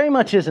it very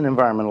much is an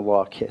environmental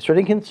law case, right?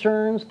 It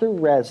concerns the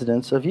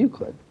residents of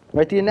Euclid,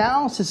 right? The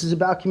analysis is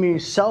about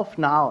community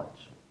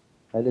self-knowledge,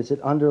 right, as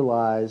it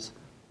underlies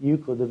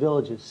Euclid, the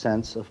village's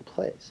sense of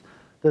place.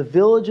 The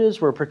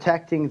villages were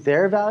protecting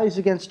their values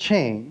against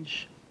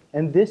change,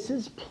 and this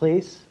is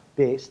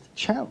place-based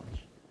challenge.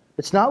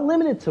 It's not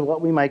limited to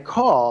what we might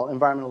call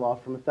environmental law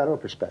from a federal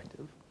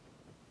perspective.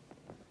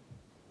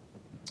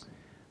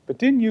 But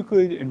didn't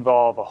Euclid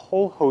involve a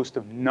whole host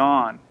of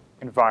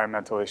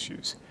non-environmental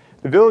issues?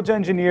 The village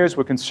engineers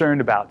were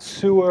concerned about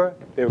sewer,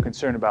 they were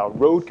concerned about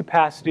road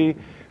capacity,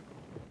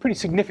 pretty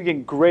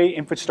significant gray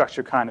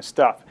infrastructure kind of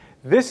stuff.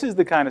 This is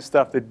the kind of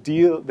stuff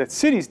that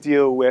cities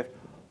deal with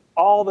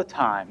all the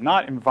time,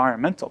 not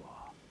environmental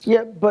law.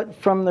 Yeah, but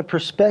from the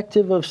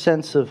perspective of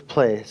sense of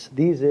place,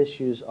 these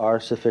issues are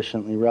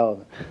sufficiently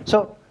relevant.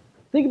 So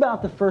think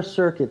about the First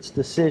Circuit's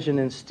decision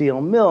in Steel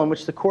Mill, in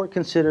which the court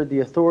considered the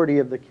authority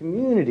of the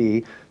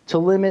community to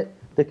limit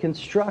the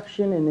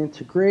construction and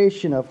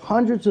integration of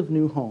hundreds of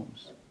new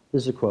homes,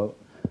 this is a quote,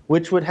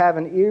 which would have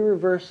an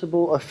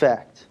irreversible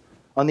effect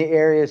on the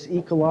area's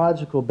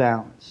ecological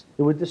balance.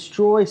 It would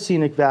destroy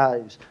scenic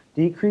values,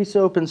 decrease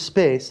open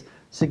space,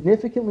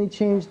 significantly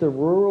change the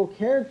rural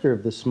character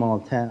of the small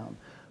town,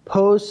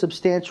 pose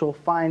substantial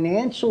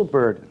financial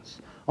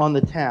burdens on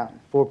the town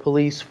for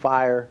police,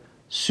 fire,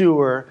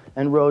 sewer,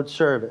 and road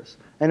service,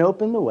 and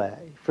open the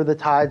way for the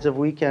tides of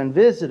weekend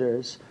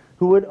visitors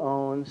who would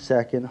own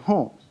second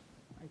homes.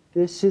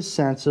 This is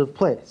sense of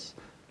place.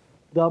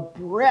 The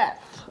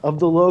breadth of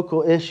the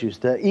local issues,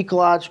 the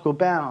ecological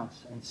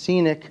balance and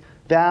scenic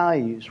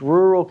values,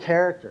 rural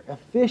character,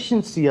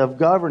 efficiency of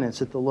governance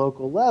at the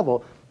local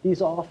level,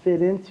 these all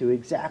fit into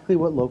exactly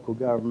what local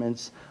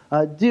governments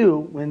do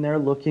when they're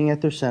looking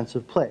at their sense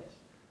of place.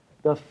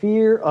 The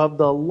fear of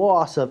the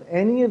loss of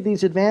any of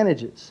these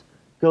advantages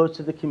goes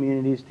to the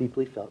community's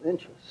deeply felt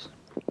interests.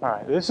 All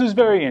right, this is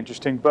very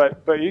interesting,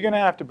 but you're going to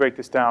have to break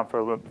this down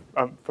for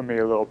me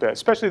a little bit,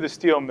 especially the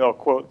Steel Mill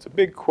quote. It's a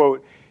big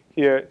quote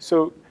here.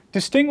 So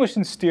distinguish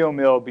in Steel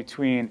Mill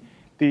between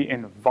the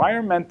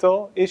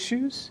environmental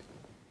issues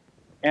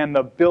and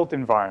the built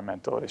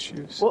environmental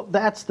issues. Well,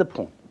 that's the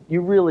point. You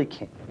really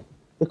can't.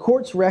 The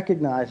court's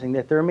recognizing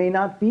that there may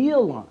not be a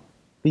line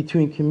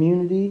between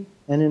community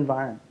and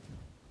environment,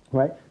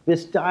 right?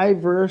 This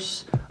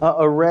diverse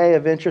array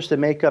of interests that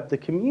make up the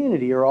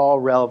community are all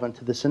relevant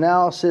to this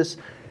analysis.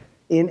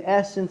 In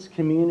essence,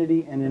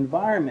 community and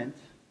environment,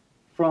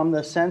 from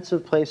the sense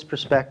of place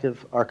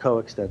perspective, are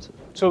coextensive.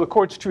 So the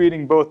court's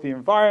treating both the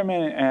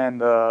environment and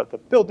the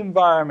built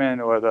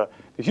environment or the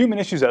human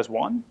issues as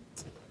one?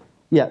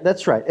 Yeah,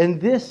 that's right. And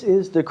this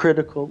is the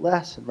critical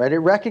lesson, right? It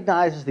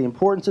recognizes the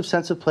importance of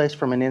sense of place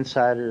from an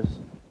insider's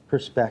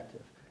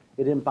perspective.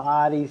 It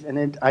embodies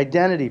an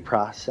identity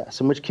process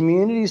in which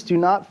communities do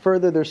not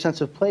further their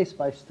sense of place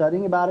by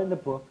studying about it in a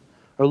book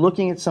or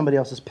looking at somebody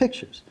else's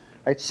pictures,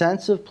 right?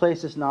 Sense of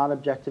place is not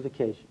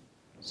objectification.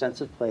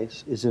 Sense of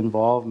place is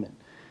involvement.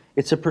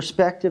 It's a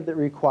perspective that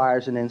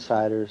requires an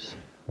insider's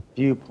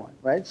viewpoint,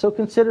 right? So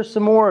consider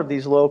some more of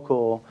these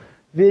local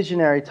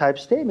visionary type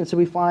statements that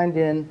we find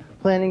in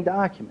planning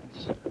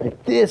documents.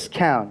 Right? This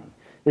county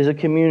is a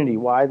community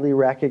widely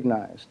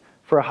recognized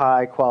for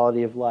high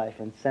quality of life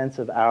and sense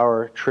of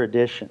our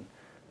tradition.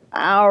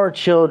 Our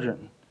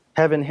children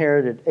have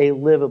inherited a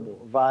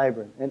livable,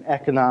 vibrant, and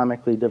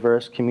economically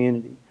diverse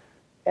community.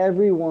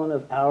 Every one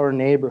of our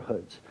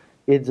neighborhoods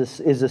is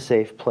a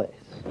safe place.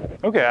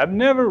 Okay, I've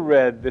never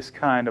read this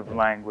kind of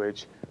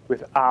language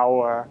with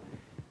our,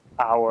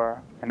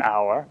 and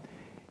our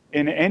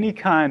in any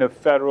kind of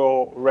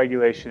federal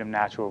regulation of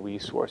natural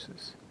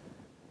resources.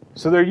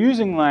 So they're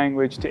using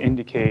language to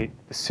indicate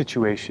the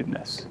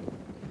situationness.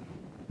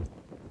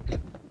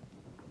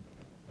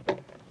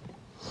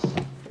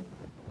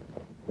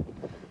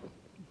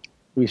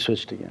 We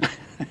switched again.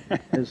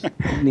 Just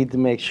need to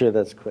make sure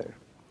that's clear.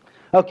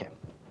 Okay.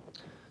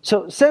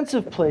 So sense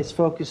of place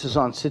focuses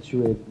on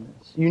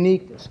situatedness,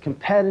 uniqueness,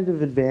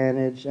 competitive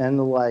advantage, and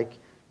the like,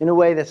 in a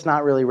way that's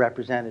not really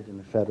represented in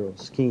the federal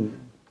scheme.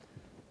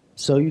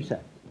 So you say.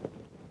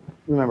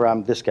 Remember,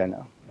 I'm this guy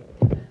now.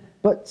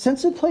 But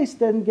sense of place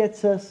then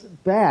gets us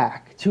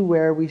back to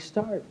where we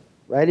started,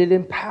 right? It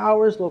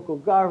empowers local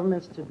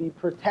governments to be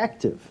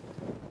protective,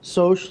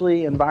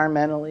 socially,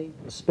 environmentally,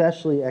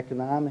 especially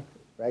economically,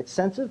 right?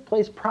 Sense of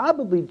place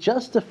probably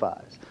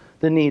justifies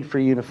the need for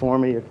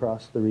uniformity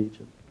across the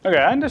region. Okay,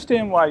 I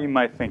understand why you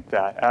might think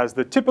that, as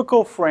the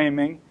typical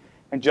framing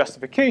and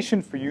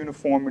justification for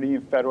uniformity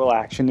in federal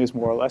action is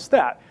more or less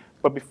that.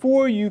 But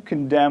before you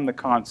condemn the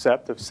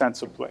concept of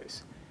sense of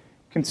place,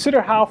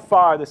 consider how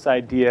far this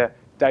idea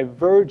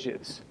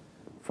diverges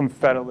from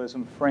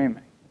federalism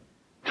framing.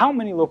 How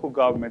many local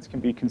governments can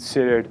be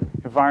considered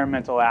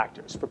environmental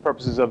actors for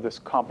purposes of this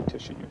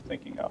competition you're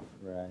thinking of?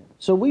 Right.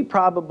 So we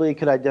probably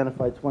could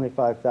identify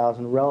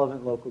 25,000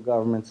 relevant local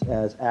governments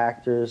as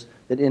actors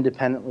that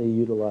independently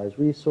utilize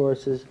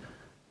resources.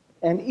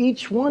 And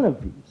each one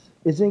of these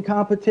is in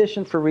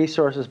competition for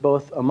resources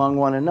both among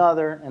one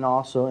another and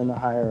also in the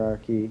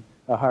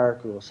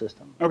hierarchical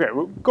system. Okay,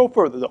 well, go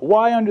further though.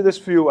 Why under this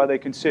view are they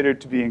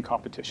considered to be in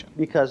competition?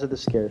 Because of the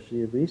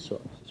scarcity of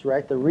resources,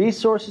 right? The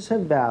resources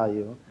have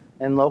value,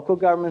 and local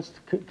governments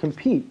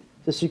compete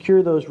to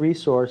secure those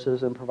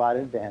resources and provide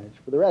an advantage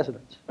for the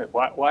residents. Wait,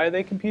 why are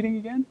they competing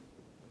again?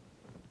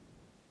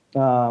 I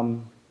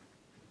don't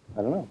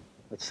know.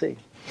 Let's see.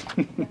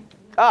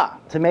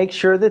 To make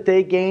sure that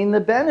they gain the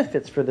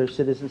benefits for their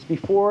citizens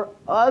before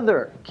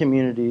other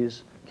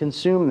communities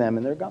consume them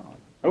and they're gone.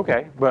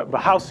 Okay, but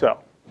how so?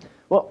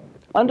 Well,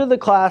 under the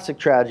classic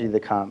tragedy of the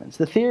commons,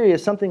 the theory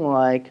is something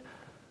like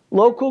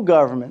local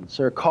governments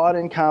are caught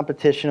in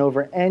competition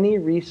over any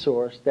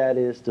resource that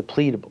is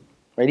depletable.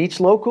 Right? Each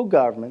local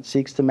government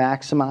seeks to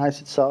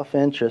maximize its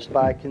self-interest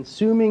by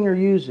consuming or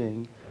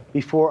using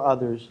before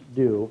others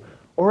do,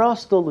 or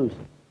else they'll lose it.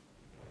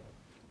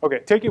 Okay,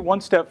 take it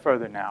one step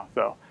further now,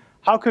 though.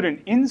 How could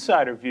an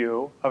insider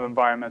view of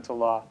environmental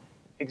law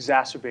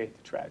exacerbate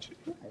the tragedy?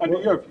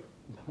 Under your view.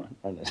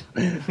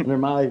 Under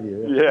my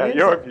view. Yeah,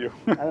 your view.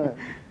 I don't know.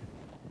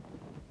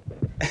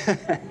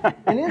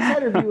 An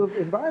insider view of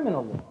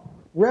environmental law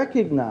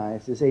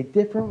recognizes a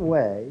different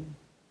way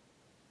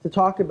to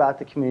talk about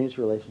the community's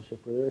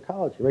relationship with their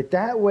ecology. Right?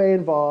 That way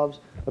involves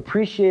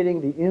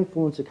appreciating the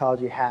influence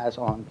ecology has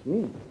on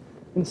communities.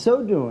 In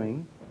so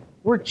doing,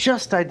 we're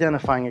just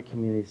identifying a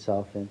community's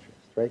self-interest.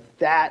 Right?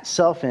 That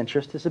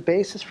self-interest is a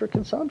basis for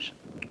consumption.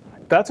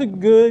 That's a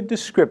good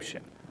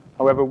description.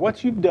 However,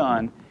 what you've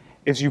done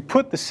is you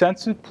put the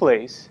sense of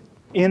place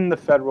in the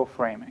federal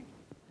framing.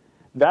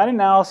 That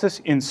analysis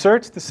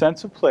inserts the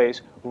sense of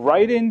place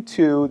right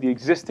into the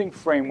existing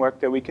framework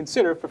that we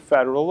consider for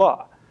federal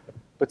law.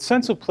 But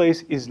sense of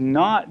place is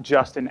not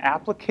just an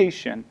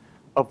application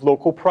of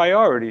local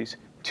priorities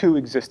to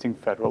existing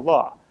federal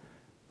law.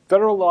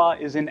 Federal law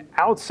is an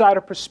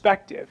outsider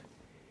perspective.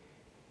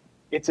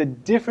 It's a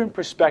different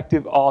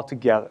perspective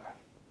altogether,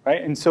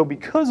 right? And so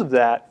because of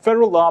that,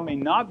 federal law may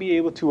not be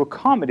able to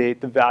accommodate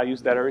the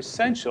values that are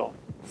essential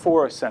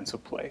for a sense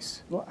of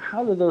place. Well,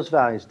 how do those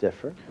values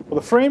differ? Well,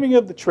 the framing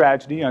of the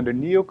tragedy under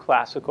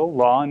neoclassical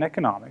law and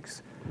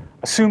economics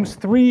assumes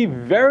three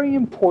very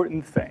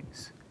important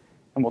things.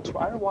 And we'll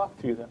try to walk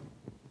through them.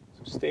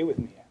 So stay with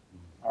me here.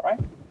 All right?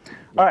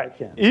 All right.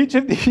 Each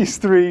of these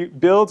three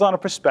builds on a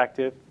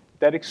perspective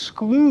that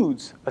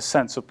excludes a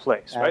sense of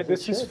place, right?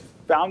 This is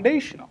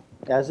foundational.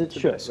 As it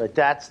should, right?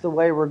 That's the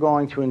way we're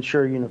going to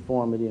ensure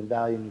uniformity and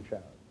value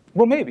neutrality.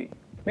 Well, maybe.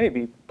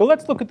 But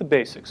let's look at the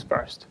basics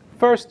first.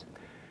 First,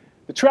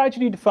 the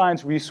tragedy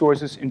defines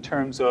resources in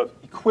terms of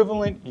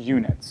equivalent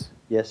units.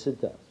 Yes, it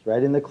does,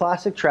 right? In the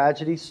classic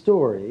tragedy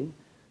story,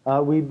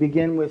 we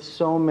begin with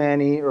so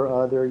many or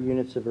other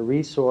units of a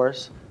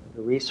resource.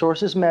 The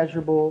resource is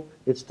measurable,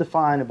 it's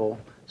definable.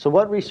 So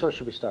what resource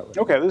should we start with?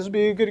 Okay, this would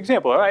be a good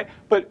example, all right?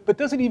 But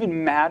does it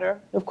even matter?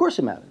 Of course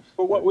it matters.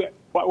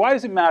 But why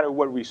does it matter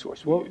what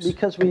resource we use?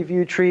 Because we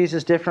view trees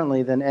as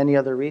differently than any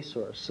other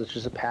resource, such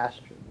as a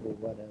pasture or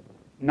whatever.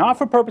 Not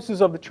for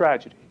purposes of the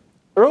tragedy.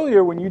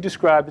 Earlier, when you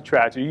described the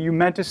tragedy, you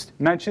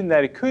mentioned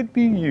that it could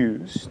be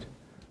used,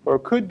 or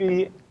it could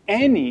be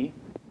any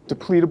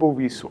depletable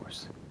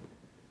resource.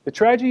 The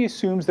tragedy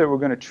assumes that we're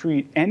going to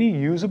treat any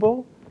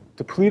usable,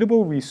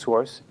 depletable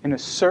resource in a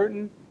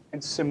certain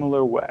and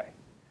similar way.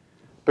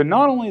 But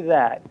not only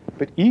that,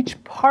 but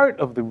each part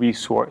of the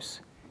resource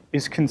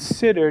is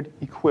considered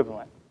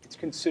equivalent. It's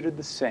considered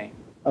the same.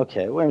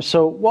 Okay,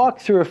 so walk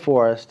through a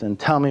forest and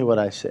tell me what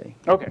I see.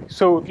 Okay,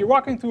 so if you're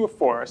walking through a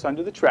forest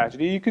under the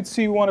tragedy, you could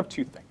see one of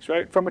two things,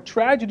 right? From a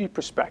tragedy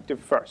perspective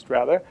first,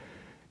 rather,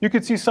 you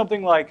could see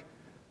something like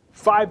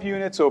 5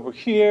 units over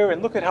here,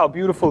 and look at how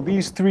beautiful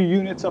these 3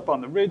 units up on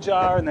the ridge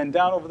are, and then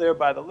down over there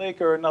by the lake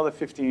are another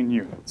 15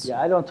 units.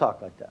 Yeah, I don't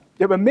talk like that.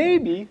 Yeah,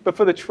 but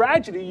for the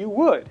tragedy, you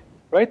would,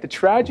 right? The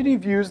tragedy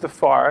views the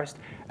forest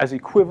as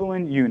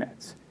equivalent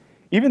units.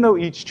 Even though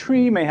each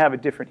tree may have a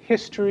different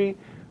history,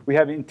 we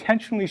have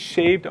intentionally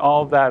shaved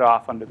all of that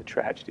off under the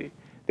tragedy.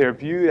 They're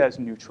viewed as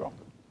neutral.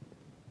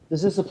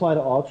 Does this apply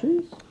to all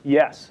trees?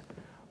 Yes.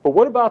 But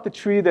what about the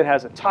tree that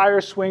has a tire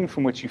swing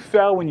from which you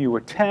fell when you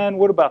were 10?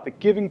 What about the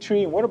giving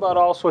tree? And what about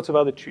all sorts of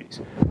other trees?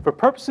 For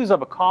purposes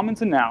of a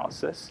commons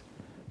analysis,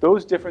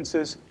 those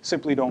differences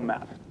simply don't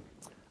matter.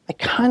 I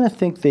kind of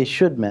think they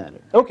should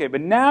matter. Okay, but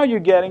now you're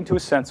getting to a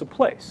sense of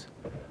place.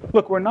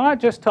 Look, we're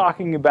not just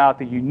talking about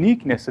the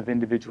uniqueness of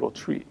individual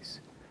trees,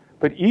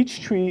 but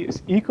each tree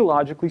is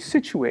ecologically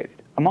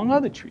situated among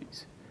other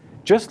trees,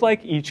 just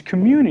like each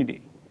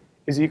community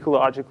is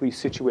ecologically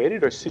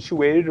situated or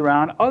situated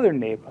around other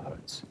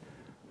neighborhoods,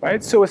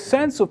 right? So a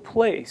sense of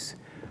place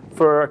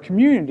for a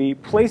community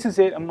places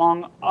it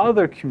among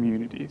other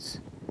communities.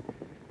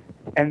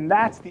 And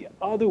that's the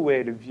other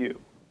way to view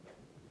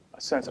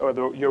a sense, or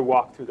your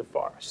walk through the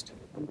forest.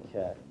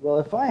 Okay, well,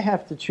 if I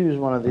have to choose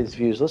one of these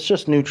views, let's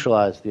just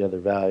neutralize the other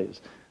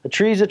values. A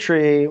tree's a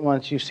tree.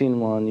 Once you've seen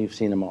one, you've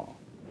seen them all.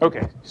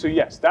 Okay, so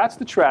yes, that's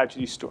the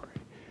tragedy story.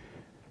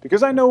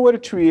 Because I know what a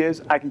tree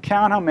is, I can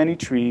count how many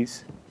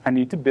trees I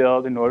need to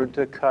build in order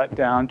to cut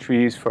down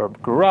trees for a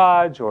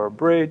garage or a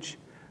bridge.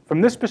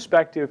 From this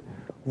perspective,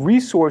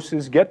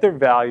 resources get their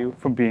value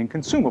from being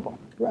consumable.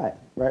 Right.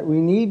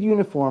 We need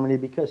uniformity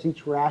because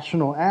each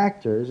rational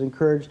actor is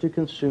encouraged to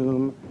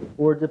consume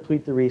or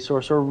deplete the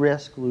resource or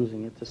risk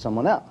losing it to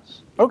someone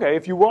else. Okay,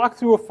 if you walk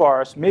through a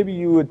forest, maybe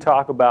you would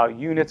talk about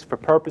units for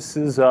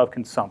purposes of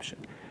consumption,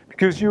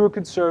 because you were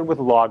concerned with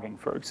logging,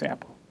 for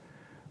example.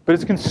 But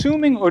is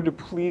consuming or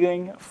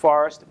depleting a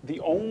forest the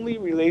only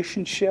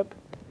relationship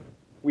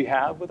we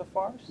have with a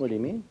forest? What do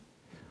you mean?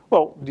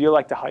 Well, do you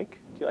like to hike?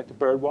 Do you like to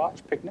bird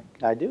watch, picnic?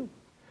 I do.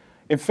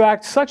 In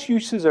fact, such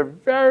uses are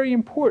very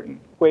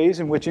important ways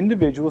in which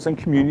individuals and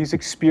communities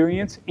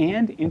experience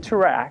and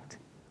interact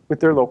with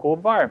their local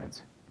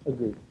environments.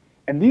 Agreed.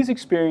 And these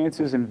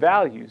experiences and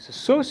values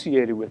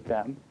associated with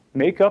them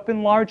make up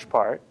in large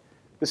part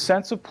the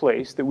sense of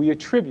place that we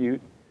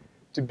attribute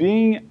to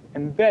being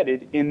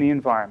embedded in the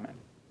environment.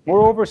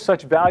 Moreover,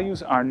 such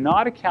values are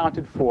not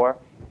accounted for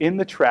in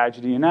the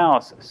tragedy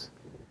analysis.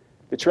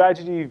 The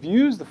tragedy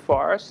views the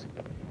forest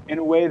in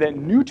a way that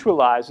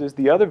neutralizes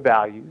the other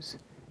values,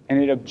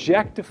 and it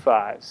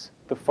objectifies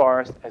the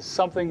forest as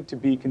something to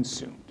be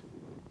consumed.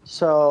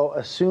 So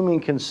assuming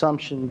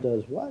consumption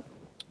does what?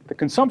 The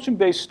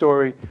consumption-based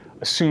story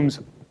assumes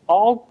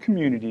all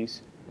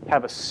communities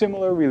have a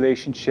similar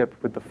relationship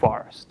with the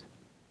forest.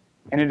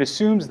 And it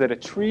assumes that a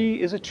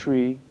tree is a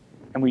tree,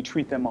 and we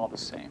treat them all the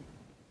same.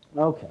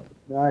 Okay,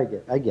 I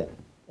get it.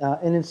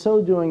 And in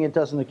so doing, it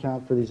doesn't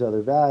account for these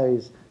other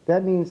values.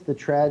 That means the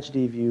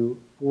tragedy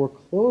view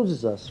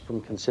forecloses us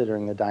from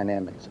considering the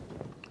dynamics.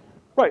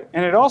 Right,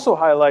 and it also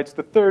highlights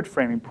the third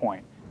framing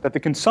point, that the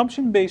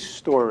consumption-based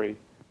story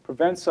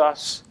prevents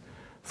us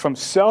from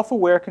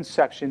self-aware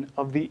conception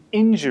of the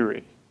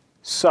injury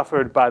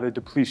suffered by the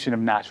depletion of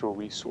natural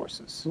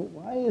resources.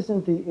 Why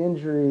isn't the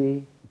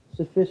injury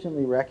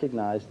sufficiently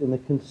recognized in the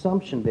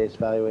consumption-based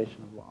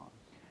valuation of law?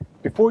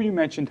 Before you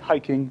mentioned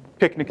hiking,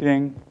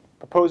 picnicking,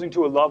 proposing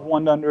to a loved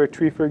one under a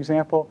tree, for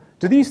example,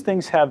 do these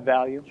things have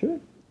value? Sure.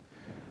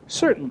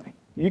 Certainly.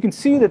 You can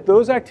see that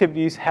those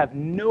activities have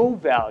no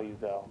value,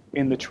 though,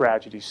 in the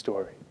tragedy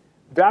story.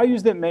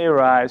 Values that may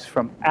arise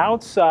from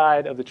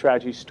outside of the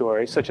tragedy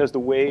story, such as the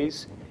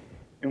ways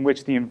in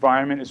which the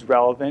environment is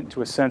relevant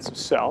to a sense of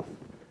self,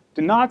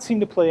 do not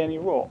seem to play any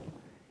role.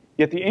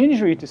 Yet the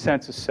injury to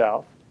sense of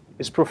self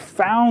is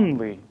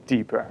profoundly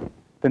deeper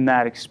than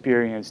that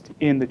experienced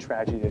in the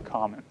tragedy of the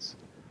commons.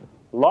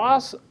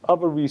 Loss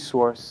of a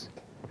resource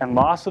and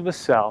loss of a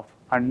self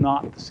are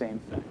not the same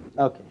thing.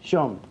 Okay,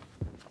 show me.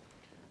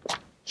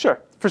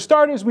 Sure. For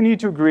starters, we need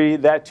to agree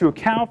that to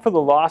account for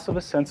the loss of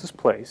a census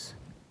place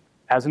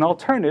as an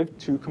alternative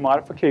to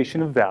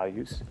commodification of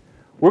values,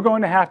 we're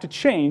going to have to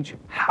change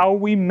how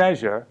we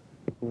measure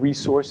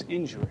resource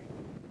injury.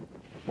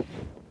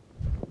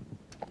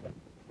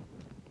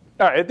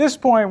 All right, at this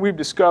point, we've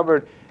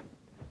discovered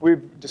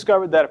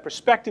that a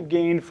perspective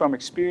gained from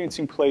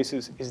experiencing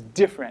places is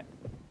different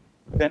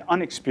than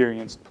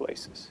unexperienced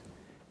places.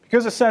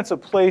 Because a sense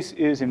of place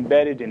is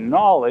embedded in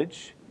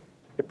knowledge,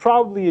 it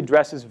probably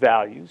addresses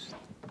values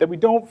that we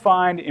don't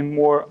find in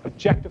more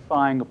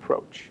objectifying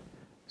approach,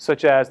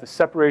 such as the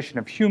separation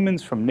of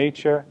humans from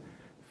nature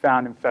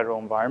found in federal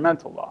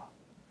environmental law.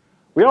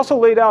 We also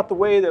laid out the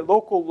way that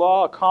local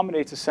law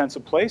accommodates a sense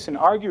of place and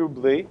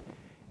arguably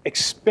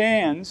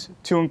expands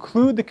to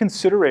include the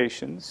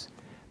considerations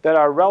that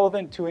are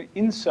relevant to an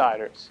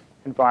insider's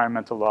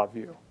environmental law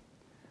view.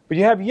 But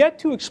you have yet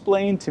to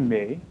explain to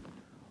me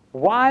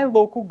why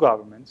local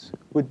governments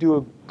would do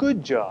a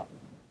good job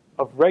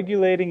of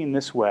regulating in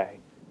this way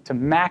to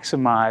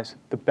maximize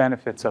the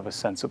benefits of a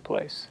sense of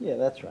place. Yeah,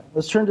 that's right.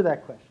 Let's turn to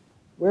that question.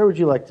 Where would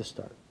you like to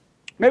start?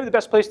 Maybe the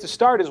best place to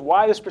start is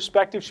why this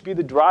perspective should be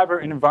the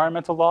driver in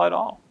environmental law at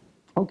all.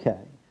 Okay.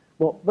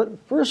 Well, but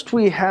first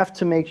we have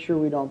to make sure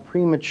we don't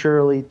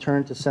prematurely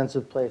turn to sense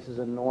of place as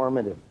a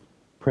normative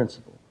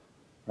principle,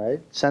 right?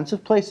 Sense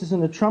of place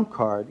isn't a trump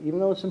card, even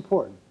though it's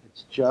important.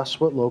 It's just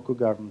what local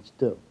governments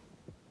do.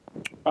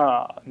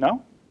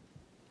 No?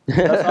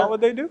 That's not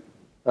what they do?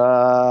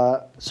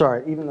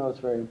 Sorry, even though it's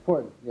very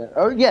important. Yeah.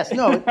 Oh, yes,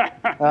 no.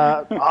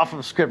 Off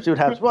of script, see what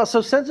happens. Well,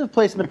 so sense of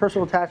place and the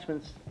personal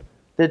attachments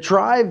that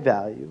drive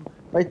value,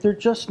 right, they're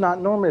just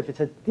not normative. It's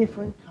a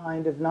different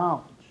kind of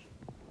knowledge.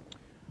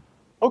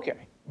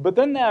 Okay, but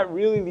then that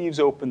really leaves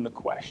open the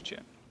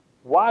question,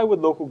 why would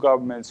local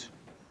governments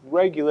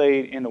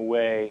regulate in the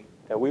way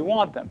that we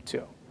want them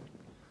to?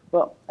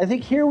 Well, I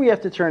think here we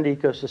have to turn to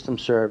ecosystem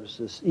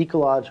services,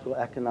 ecological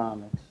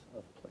economics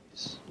of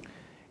place.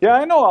 Yeah,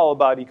 I know all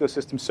about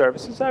ecosystem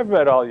services. I've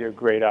read all your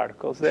great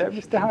articles there,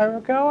 Mr.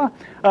 Hirokawa.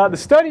 The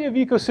study of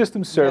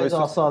ecosystem services... You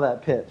guys all saw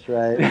that pitch,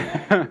 right?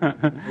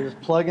 We're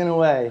just plugging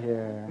away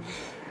here.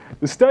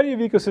 The study of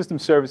ecosystem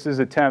services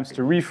attempts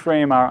to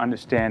reframe our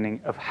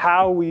understanding of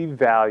how we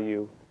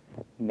value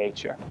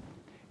nature.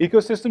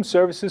 Ecosystem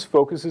services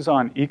focuses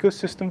on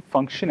ecosystem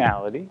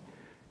functionality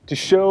to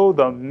show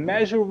the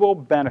measurable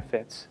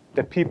benefits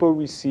that people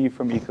receive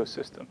from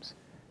ecosystems.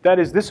 That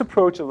is, this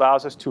approach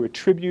allows us to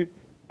attribute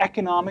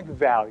economic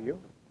value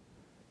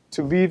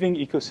to leaving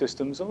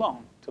ecosystems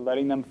alone, to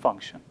letting them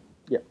function.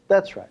 Yeah,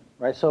 that's right.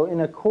 Right. So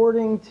in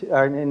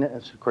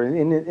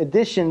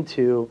addition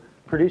to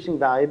producing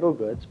valuable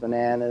goods,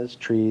 bananas,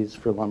 trees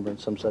for lumber, and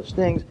some such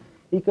things,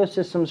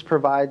 ecosystems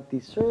provide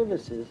these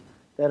services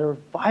that are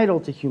vital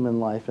to human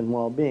life and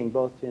well-being,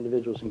 both to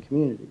individuals and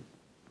communities.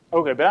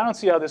 Okay, but I don't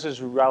see how this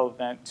is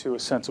relevant to a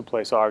sense of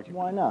place argument.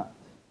 Why not?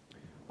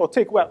 Well,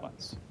 take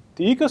wetlands.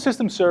 The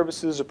ecosystem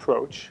services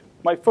approach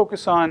might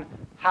focus on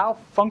how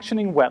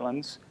functioning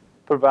wetlands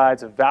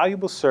provides a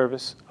valuable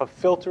service of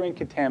filtering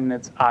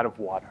contaminants out of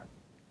water.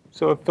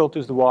 So it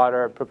filters the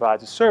water, it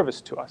provides a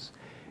service to us.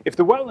 If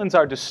the wetlands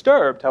are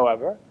disturbed,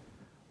 however,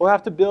 we'll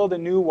have to build a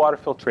new water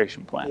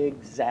filtration plant.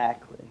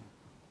 Exactly.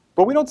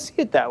 But we don't see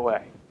it that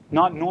way,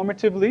 not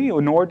normatively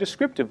or nor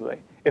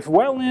descriptively. If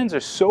wetlands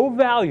are so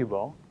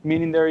valuable,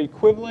 meaning they're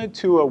equivalent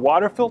to a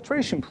water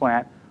filtration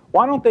plant,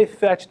 why don't they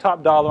fetch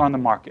top dollar on the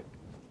market?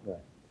 Right.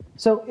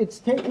 So it's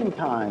taking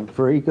time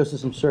for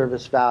ecosystem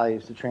service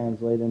values to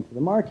translate into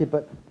the market,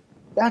 but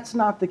that's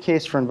not the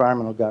case for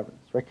environmental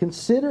governance. Right?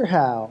 Consider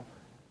how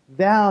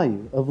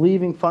value of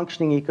leaving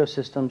functioning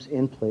ecosystems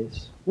in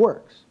place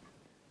works.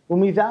 When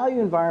we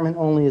value environment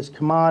only as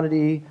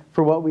commodity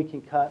for what we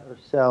can cut or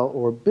sell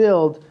or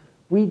build,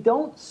 we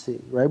don't see,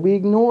 right? We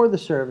ignore the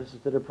services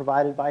that are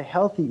provided by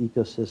healthy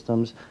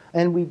ecosystems,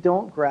 and we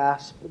don't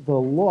grasp the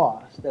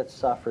loss that's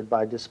suffered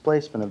by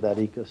displacement of that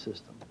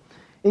ecosystem.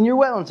 In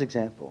your wetlands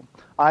example,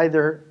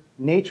 either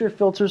nature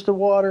filters the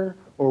water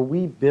or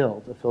we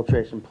build a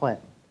filtration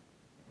plant.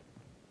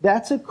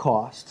 That's a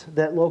cost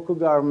that local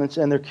governments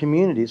and their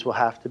communities will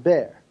have to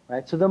bear,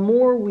 right? So the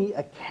more we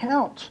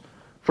account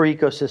for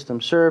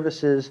ecosystem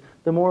services,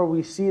 the more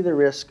we see the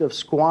risk of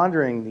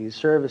squandering these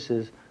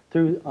services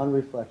through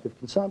unreflective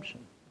consumption.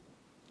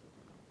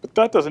 But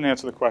that doesn't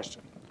answer the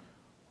question.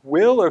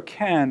 Will or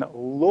can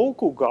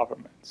local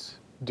governments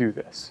do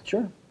this?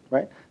 Sure,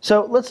 right?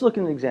 So let's look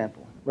at an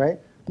example, right?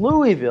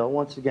 Louisville,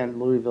 once again,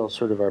 Louisville's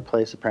sort of our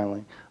place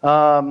apparently.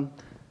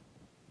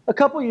 A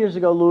couple years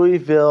ago,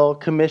 Louisville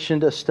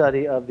commissioned a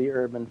study of the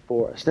urban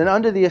forest. And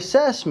under the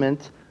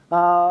assessment,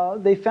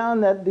 they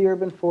found that the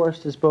urban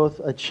forest is both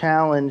a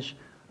challenge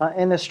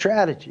and a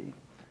strategy.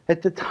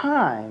 At the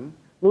time,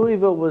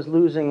 Louisville was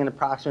losing an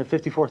approximate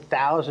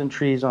 54,000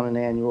 trees on an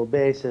annual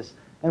basis.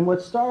 And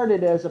what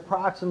started as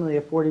approximately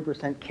a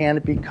 40%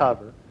 canopy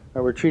cover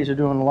where trees are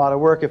doing a lot of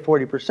work at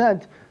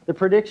 40%, the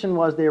prediction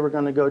was they were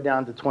going to go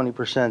down to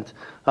 20%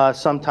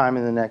 sometime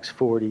in the next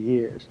 40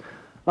 years.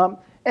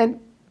 And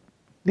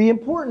the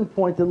important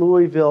point that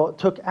Louisville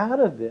took out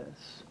of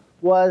this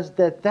was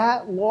that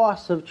that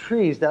loss of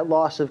trees, that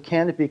loss of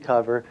canopy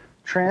cover,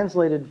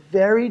 translated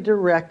very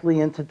directly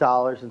into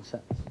dollars and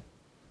cents.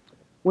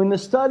 When the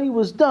study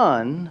was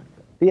done,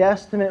 the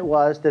estimate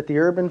was that the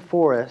urban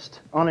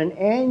forest, on an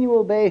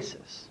annual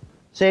basis,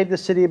 saved the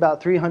city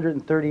about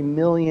 $330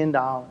 million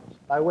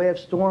by way of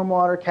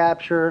stormwater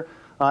capture,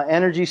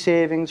 energy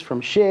savings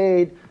from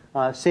shade,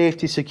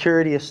 safety,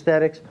 security,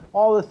 aesthetics,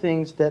 all the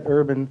things that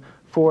urban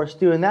forests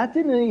do. And that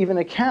didn't even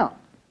account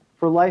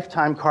for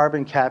lifetime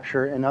carbon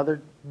capture and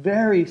other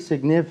very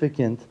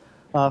significant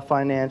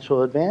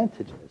financial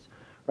advantages,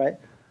 right?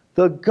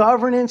 The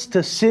governance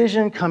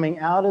decision coming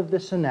out of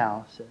this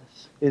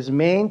analysis is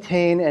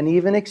maintain and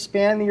even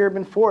expand the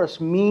urban forest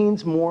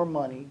means more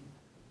money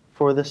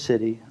for the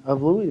city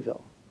of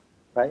Louisville,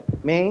 right?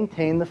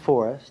 Maintain the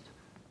forest,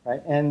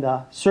 right? And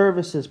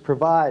services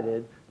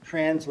provided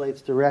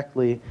translates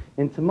directly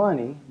into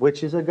money,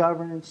 which is a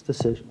governance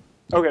decision.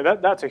 Okay,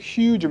 that's a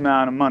huge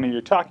amount of money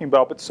you're talking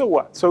about, but so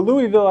what? So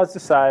Louisville has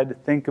decided to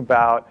think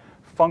about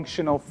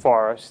functional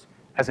forest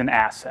as an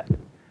asset,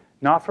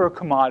 not for a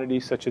commodity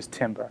such as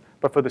timber,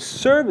 but for the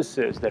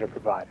services that are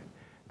provided,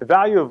 the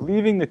value of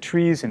leaving the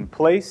trees in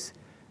place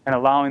and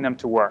allowing them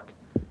to work.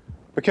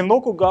 But can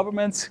local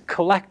governments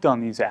collect on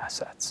these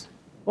assets?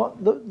 Well,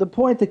 the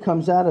point that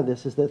comes out of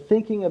this is that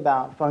thinking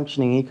about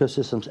functioning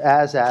ecosystems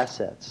as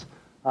assets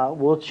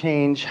will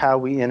change how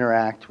we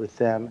interact with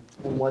them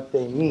and what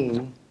they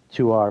mean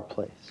to our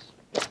place.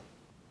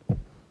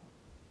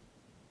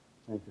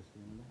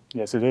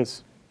 Yes, it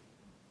is.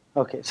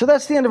 Okay, so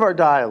that's the end of our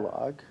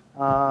dialogue.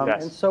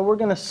 Yes. And so we're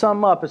going to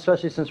sum up,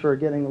 especially since we're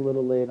getting a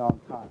little late on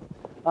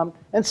time.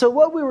 And so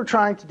what we were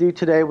trying to do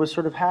today was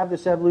sort of have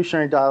this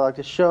evolutionary dialogue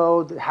to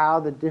show how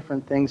the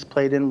different things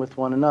played in with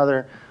one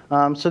another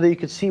so that you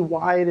could see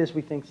why it is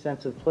we think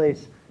sense of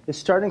place is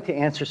starting to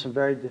answer some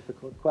very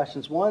difficult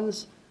questions.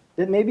 Ones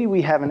that maybe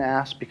we haven't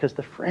asked because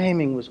the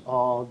framing was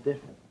all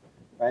different,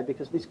 right?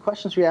 Because these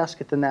questions we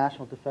ask at the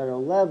national to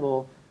federal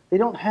level, they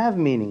don't have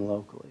meaning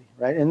locally,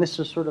 right? And this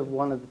is sort of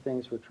one of the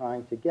things we're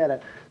trying to get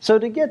at. So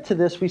to get to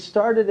this, we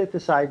started at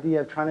this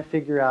idea of trying to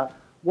figure out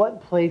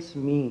what place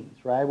means,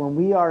 right? When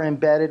we are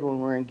embedded, when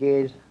we're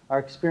engaged, our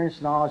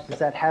experience, knowledge, does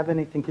that have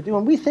anything to do?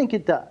 And we think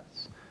it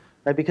does,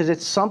 right? Because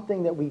it's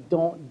something that we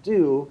don't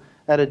do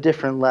at a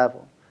different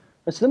level.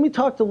 So then we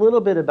talked a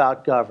little bit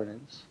about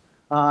governance,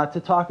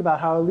 to talk about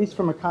how, at least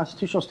from a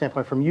constitutional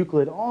standpoint, from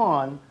Euclid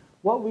on,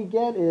 what we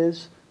get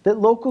is that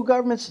local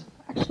governments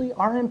actually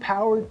are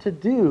empowered to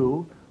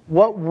do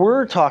what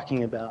we're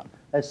talking about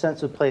as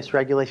sense of place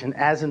regulation,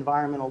 as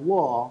environmental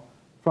law,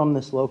 from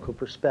this local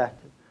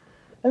perspective.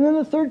 And then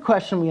the third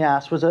question we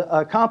asked was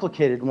a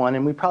complicated one,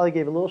 and we probably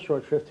gave a little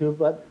short shrift to it,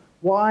 but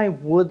why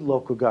would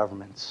local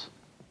governments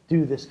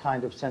do this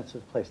kind of sense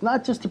of place?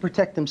 Not just to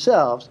protect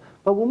themselves,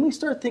 but when we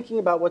start thinking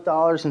about what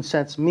dollars and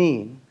cents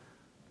mean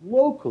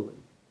locally,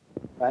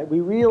 right, we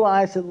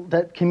realize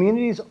that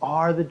communities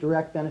are the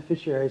direct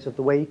beneficiaries of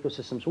the way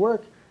ecosystems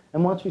work,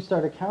 and once we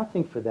start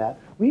accounting for that,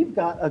 we've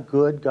got a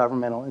good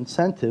governmental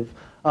incentive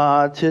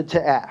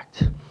to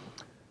act.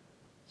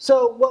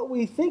 So what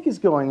we think is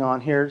going on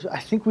here is I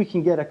think we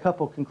can get a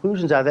couple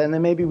conclusions out of that, and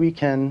then maybe we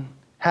can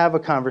have a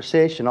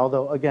conversation,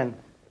 although, again,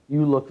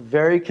 you look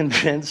very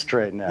convinced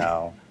right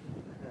now.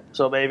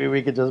 So maybe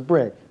we could just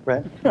break,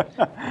 right?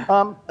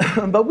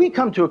 But we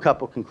come to a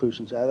couple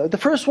conclusions out of that. The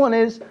first one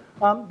is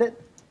that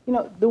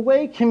the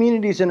way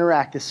communities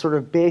interact, this sort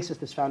of basis,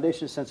 this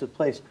foundation sense of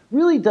place,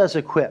 really does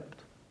equip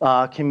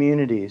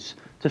communities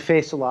to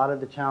face a lot of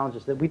the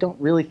challenges that we don't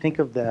really think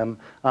of them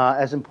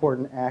as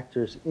important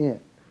actors in.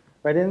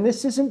 Right? And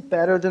this isn't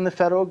better than the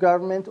federal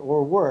government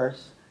or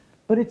worse,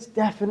 but it's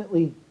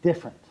definitely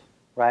different,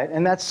 right?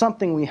 And that's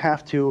something we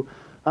have to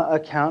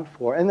account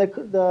for. And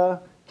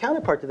the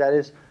counterpart to that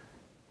is,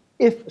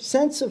 if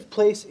sense of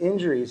place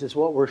injuries is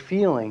what we're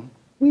feeling,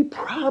 we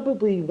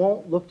probably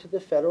won't look to the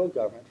federal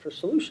government for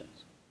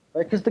solutions,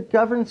 right? Because the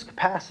governance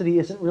capacity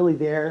isn't really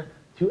there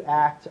to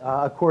act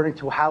according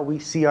to how we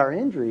see our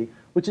injury,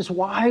 which is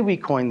why we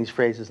coin these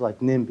phrases like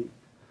NIMBY.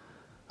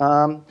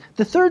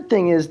 The third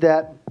thing is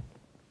that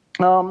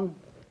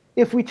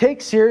if we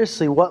take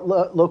seriously what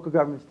local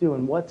governments do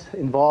and what's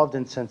involved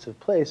in sense of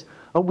place,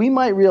 we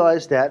might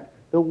realize that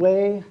the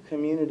way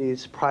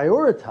communities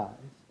prioritize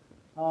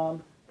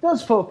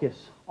does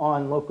focus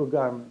on local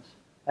governments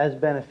as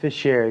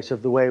beneficiaries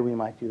of the way we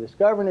might do this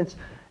governance.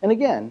 And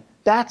again,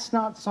 that's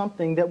not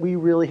something that we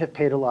really have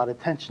paid a lot of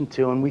attention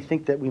to, and we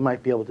think that we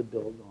might be able to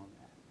build on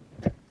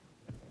that.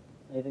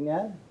 Anything to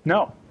add?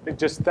 No,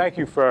 just thank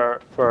you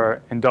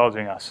for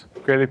indulging us.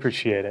 Greatly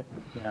appreciate it.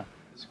 Yeah.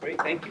 It's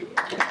great, thank you.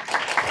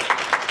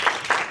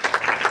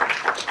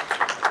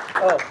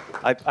 Oh,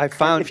 I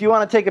found. if you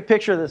want to take a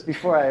picture of this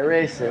before I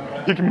erase it.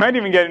 You might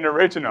even get an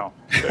original.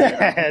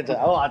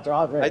 I'll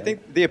draw it right. I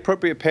think the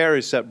appropriate pair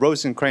is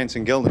Rosencrantz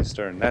and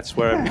Guildenstern. That's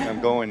where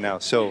I'm going now.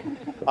 So.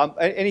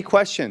 Any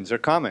questions or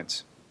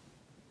comments?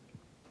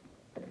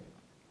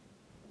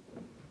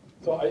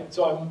 I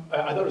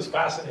thought it was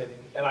fascinating,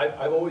 and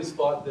I've always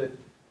thought that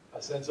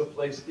a sense of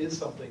place is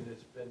something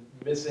that's been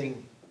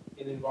missing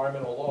in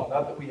environmental law.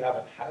 Not that we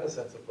haven't had a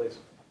sense of place.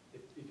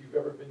 If you've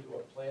ever been to a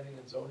planning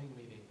and zoning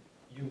meeting,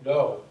 you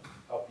know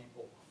how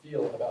people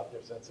feel about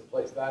their sense of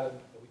place. That, and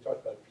we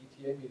talked about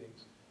PTA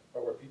meetings,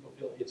 are where people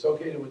feel it's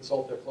okay to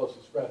insult their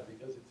closest friend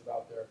because it's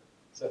about their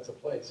sense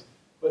of place.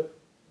 But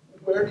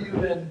where do you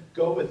then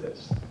go with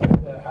this,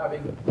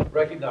 having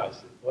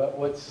recognized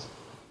it?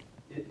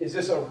 Is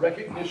this a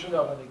recognition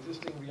of an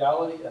existing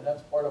reality, and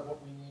that's part of what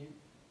we need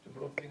to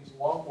move things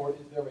along, or is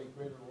there a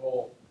greater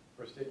role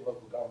for state and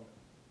local government?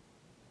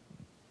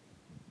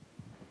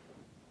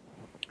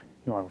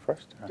 You want to go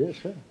first? Yeah,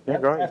 sure. Yeah,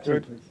 go ahead.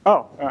 After, please. Oh,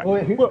 all right.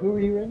 Wait, who were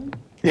you reading?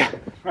 Yeah,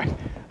 right.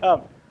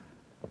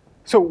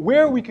 So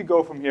where we could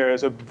go from here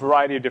is a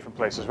variety of different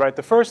places, right?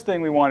 The first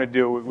thing we want to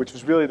do, which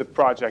was really the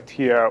project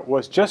here,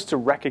 was just to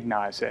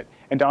recognize it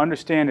and to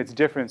understand its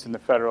difference in the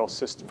federal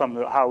system, from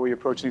how we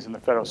approach these in the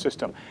federal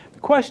system. The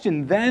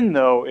question then,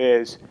 though,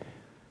 is,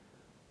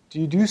 do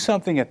you do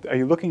something are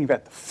you looking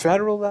at the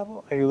federal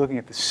level? Are you looking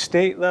at the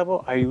state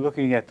level? Are you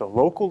looking at the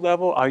local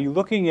level? Are you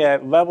looking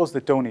at levels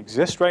that don't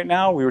exist right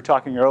now? We were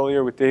talking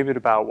earlier with David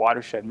about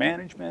watershed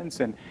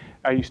managements, and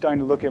are you starting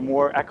to look at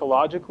more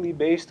ecologically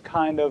based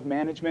kind of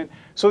management?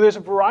 So there's a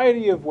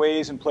variety of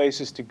ways and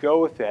places to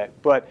go with it.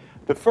 But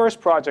the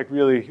first project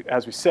really,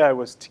 as we said,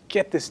 was to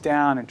get this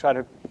down and try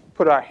to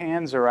put our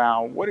hands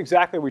around what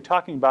exactly are we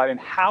talking about and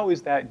how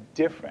is that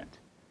different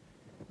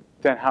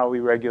than how we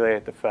regulate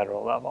at the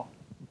federal level?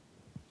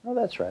 Oh,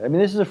 that's right. I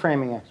mean, this is a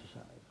framing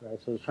exercise, right?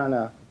 So it's trying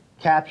to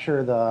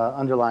capture the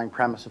underlying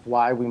premise of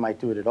why we might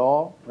do it at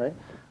all, right?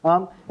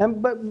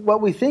 But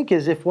what we think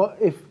is if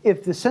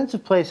the sense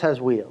of place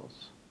has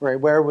wheels, right,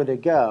 where would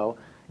it go?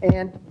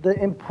 And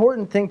the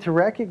important thing to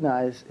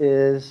recognize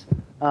is,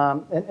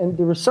 and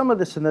there was some of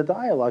this in the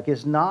dialogue,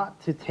 is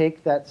not to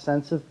take that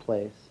sense of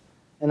place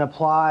and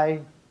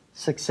apply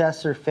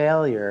success or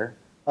failure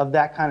of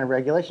that kind of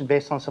regulation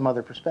based on some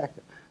other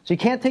perspective. So you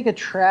can't take a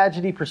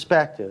tragedy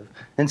perspective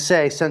and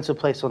say sense of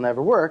place will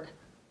never work,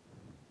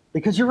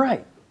 because you're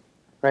right,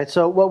 right?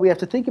 So what we have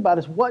to think about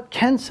is what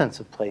can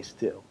sense of place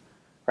do?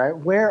 Right?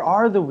 Where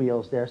are the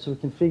wheels there so we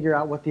can figure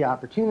out what the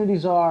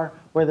opportunities are,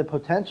 where the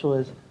potential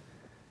is,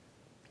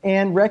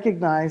 and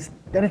recognize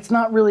that it's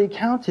not really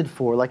accounted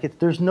for. Like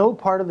there's no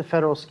part of the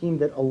federal scheme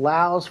that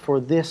allows for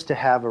this to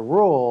have a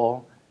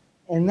role,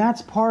 and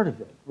that's part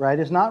of it, right?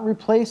 It's not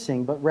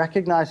replacing, but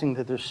recognizing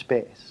that there's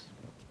space.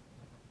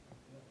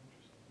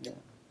 Yeah.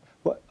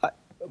 Well,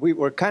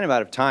 we're kind of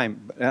out of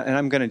time, and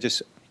I'm going to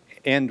just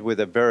end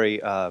with a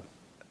very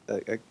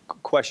a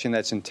question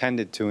that's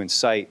intended to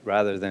incite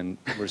rather than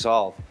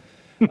resolve,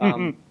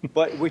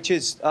 but which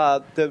is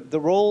the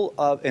role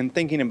of in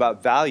thinking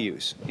about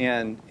values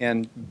and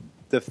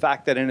the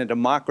fact that in a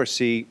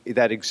democracy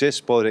that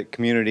exists both at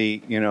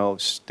community,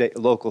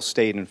 local,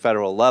 state, and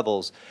federal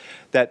levels,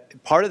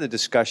 that part of the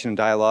discussion and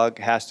dialogue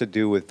has to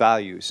do with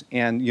values.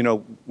 And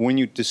when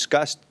you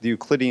discussed the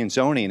Euclidean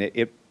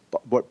zoning,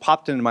 what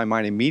popped into my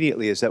mind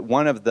immediately is that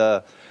one of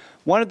the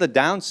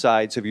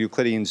downsides of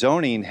Euclidean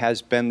zoning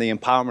has been the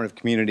empowerment of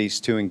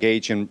communities to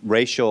engage in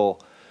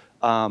racial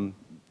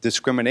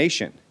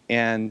discrimination,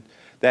 and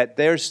that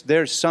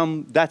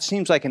that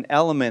seems like an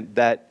element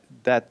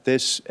that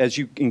this, as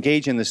you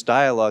engage in this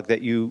dialogue,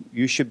 that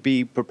you should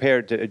be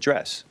prepared to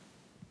address.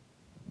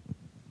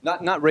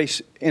 Not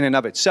race in and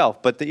of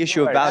itself, but the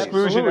issue of values.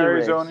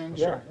 Exclusionary zoning,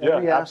 sure.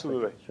 Yeah,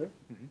 absolutely. Sure.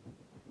 Mm-hmm.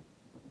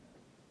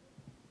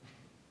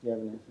 You have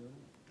an answer?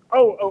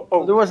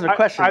 Oh, there wasn't a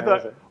question. I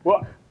thought,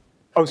 well.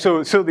 Oh,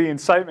 so the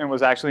incitement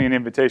was actually an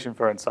invitation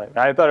for incitement.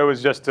 I thought it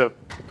was just to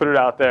put it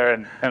out there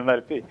and let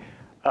it be.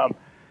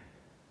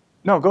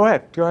 No, go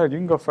ahead. Go ahead. You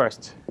can go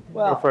first.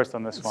 Go first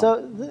on this one. So,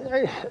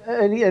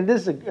 and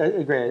this is a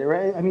great idea,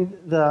 right? I mean,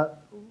 the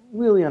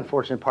really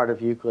unfortunate part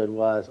of Euclid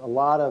was a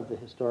lot of the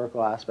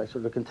historical aspects or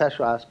the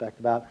contextual aspect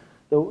about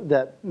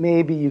that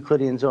maybe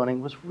Euclidean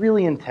zoning was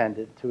really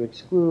intended to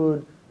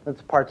exclude,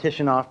 let's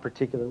partition off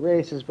particular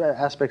races,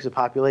 aspects of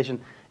population.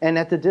 And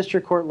at the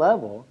district court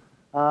level,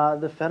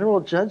 the federal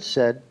judge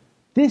said,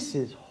 this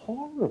is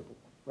horrible,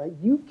 right?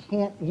 You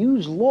can't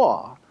use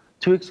law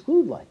to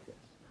exclude like this.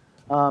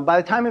 By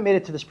the time it made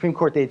it to the Supreme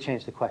Court, they had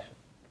changed the question,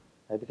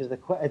 right? Because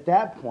at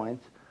that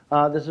point,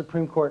 the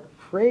Supreme Court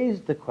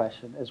phrased the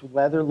question as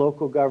whether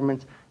local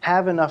governments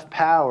have enough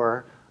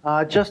power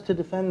just to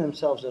defend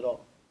themselves at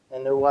all.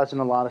 And there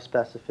wasn't a lot of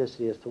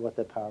specificity as to what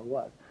that power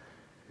was.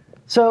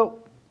 So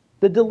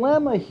the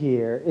dilemma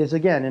here is,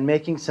 again, in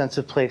making sense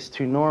of place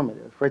too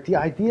normative, right? The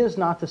idea is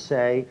not to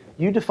say,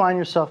 you define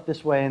yourself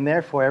this way and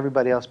therefore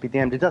everybody else be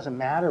damned. It doesn't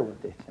matter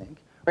what they think,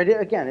 right?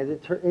 Again,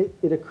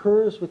 it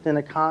occurs within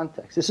a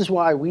context. This is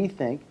why we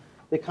think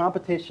that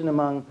competition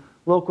among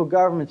local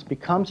governments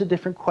becomes a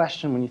different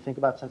question when you think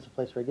about sense of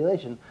place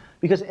regulation,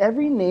 because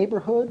every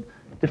neighborhood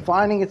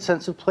defining its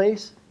sense of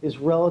place is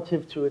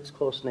relative to its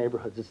close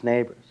neighborhoods, its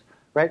neighbors,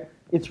 right?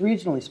 It's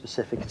regionally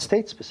specific, it's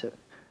state specific.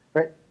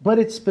 right? But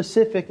it's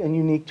specific and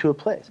unique to a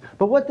place.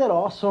 But what that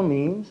also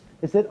means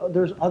is that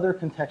there's other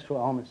contextual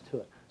elements to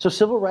it. So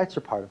civil rights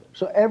are part of it.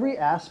 So every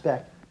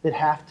aspect that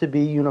have to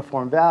be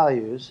uniform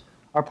values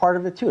are part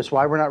of it too. It's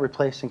why we're not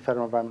replacing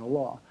federal environmental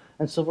law.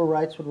 And civil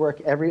rights would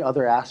work every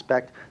other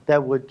aspect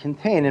that would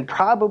contain, and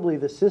probably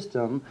the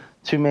system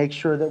to make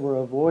sure that we're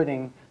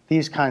avoiding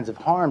these kinds of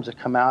harms that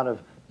come out of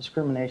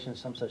discrimination and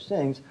some such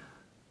things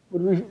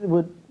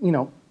would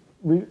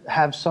we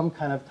have some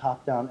kind of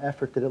top-down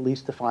effort that at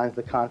least defines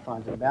the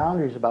confines and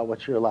boundaries about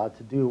what you're allowed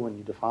to do when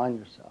you define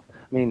yourself.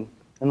 I mean,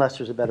 unless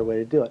there's a better way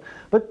to do it.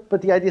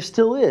 But the idea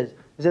still is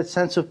that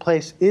sense of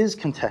place is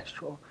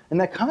contextual, and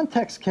that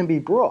context can be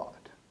broad,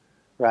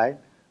 right?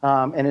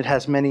 And it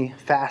has many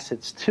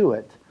facets to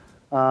it.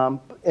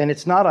 And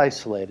it's not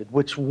isolated,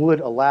 which would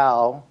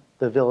allow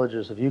the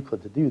villagers of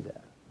Euclid to do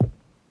that.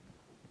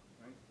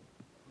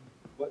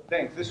 Well,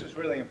 thanks. This was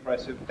really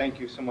impressive. Thank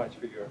you so much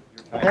for your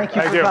time. Thank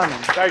you for coming.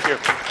 Thank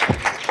you.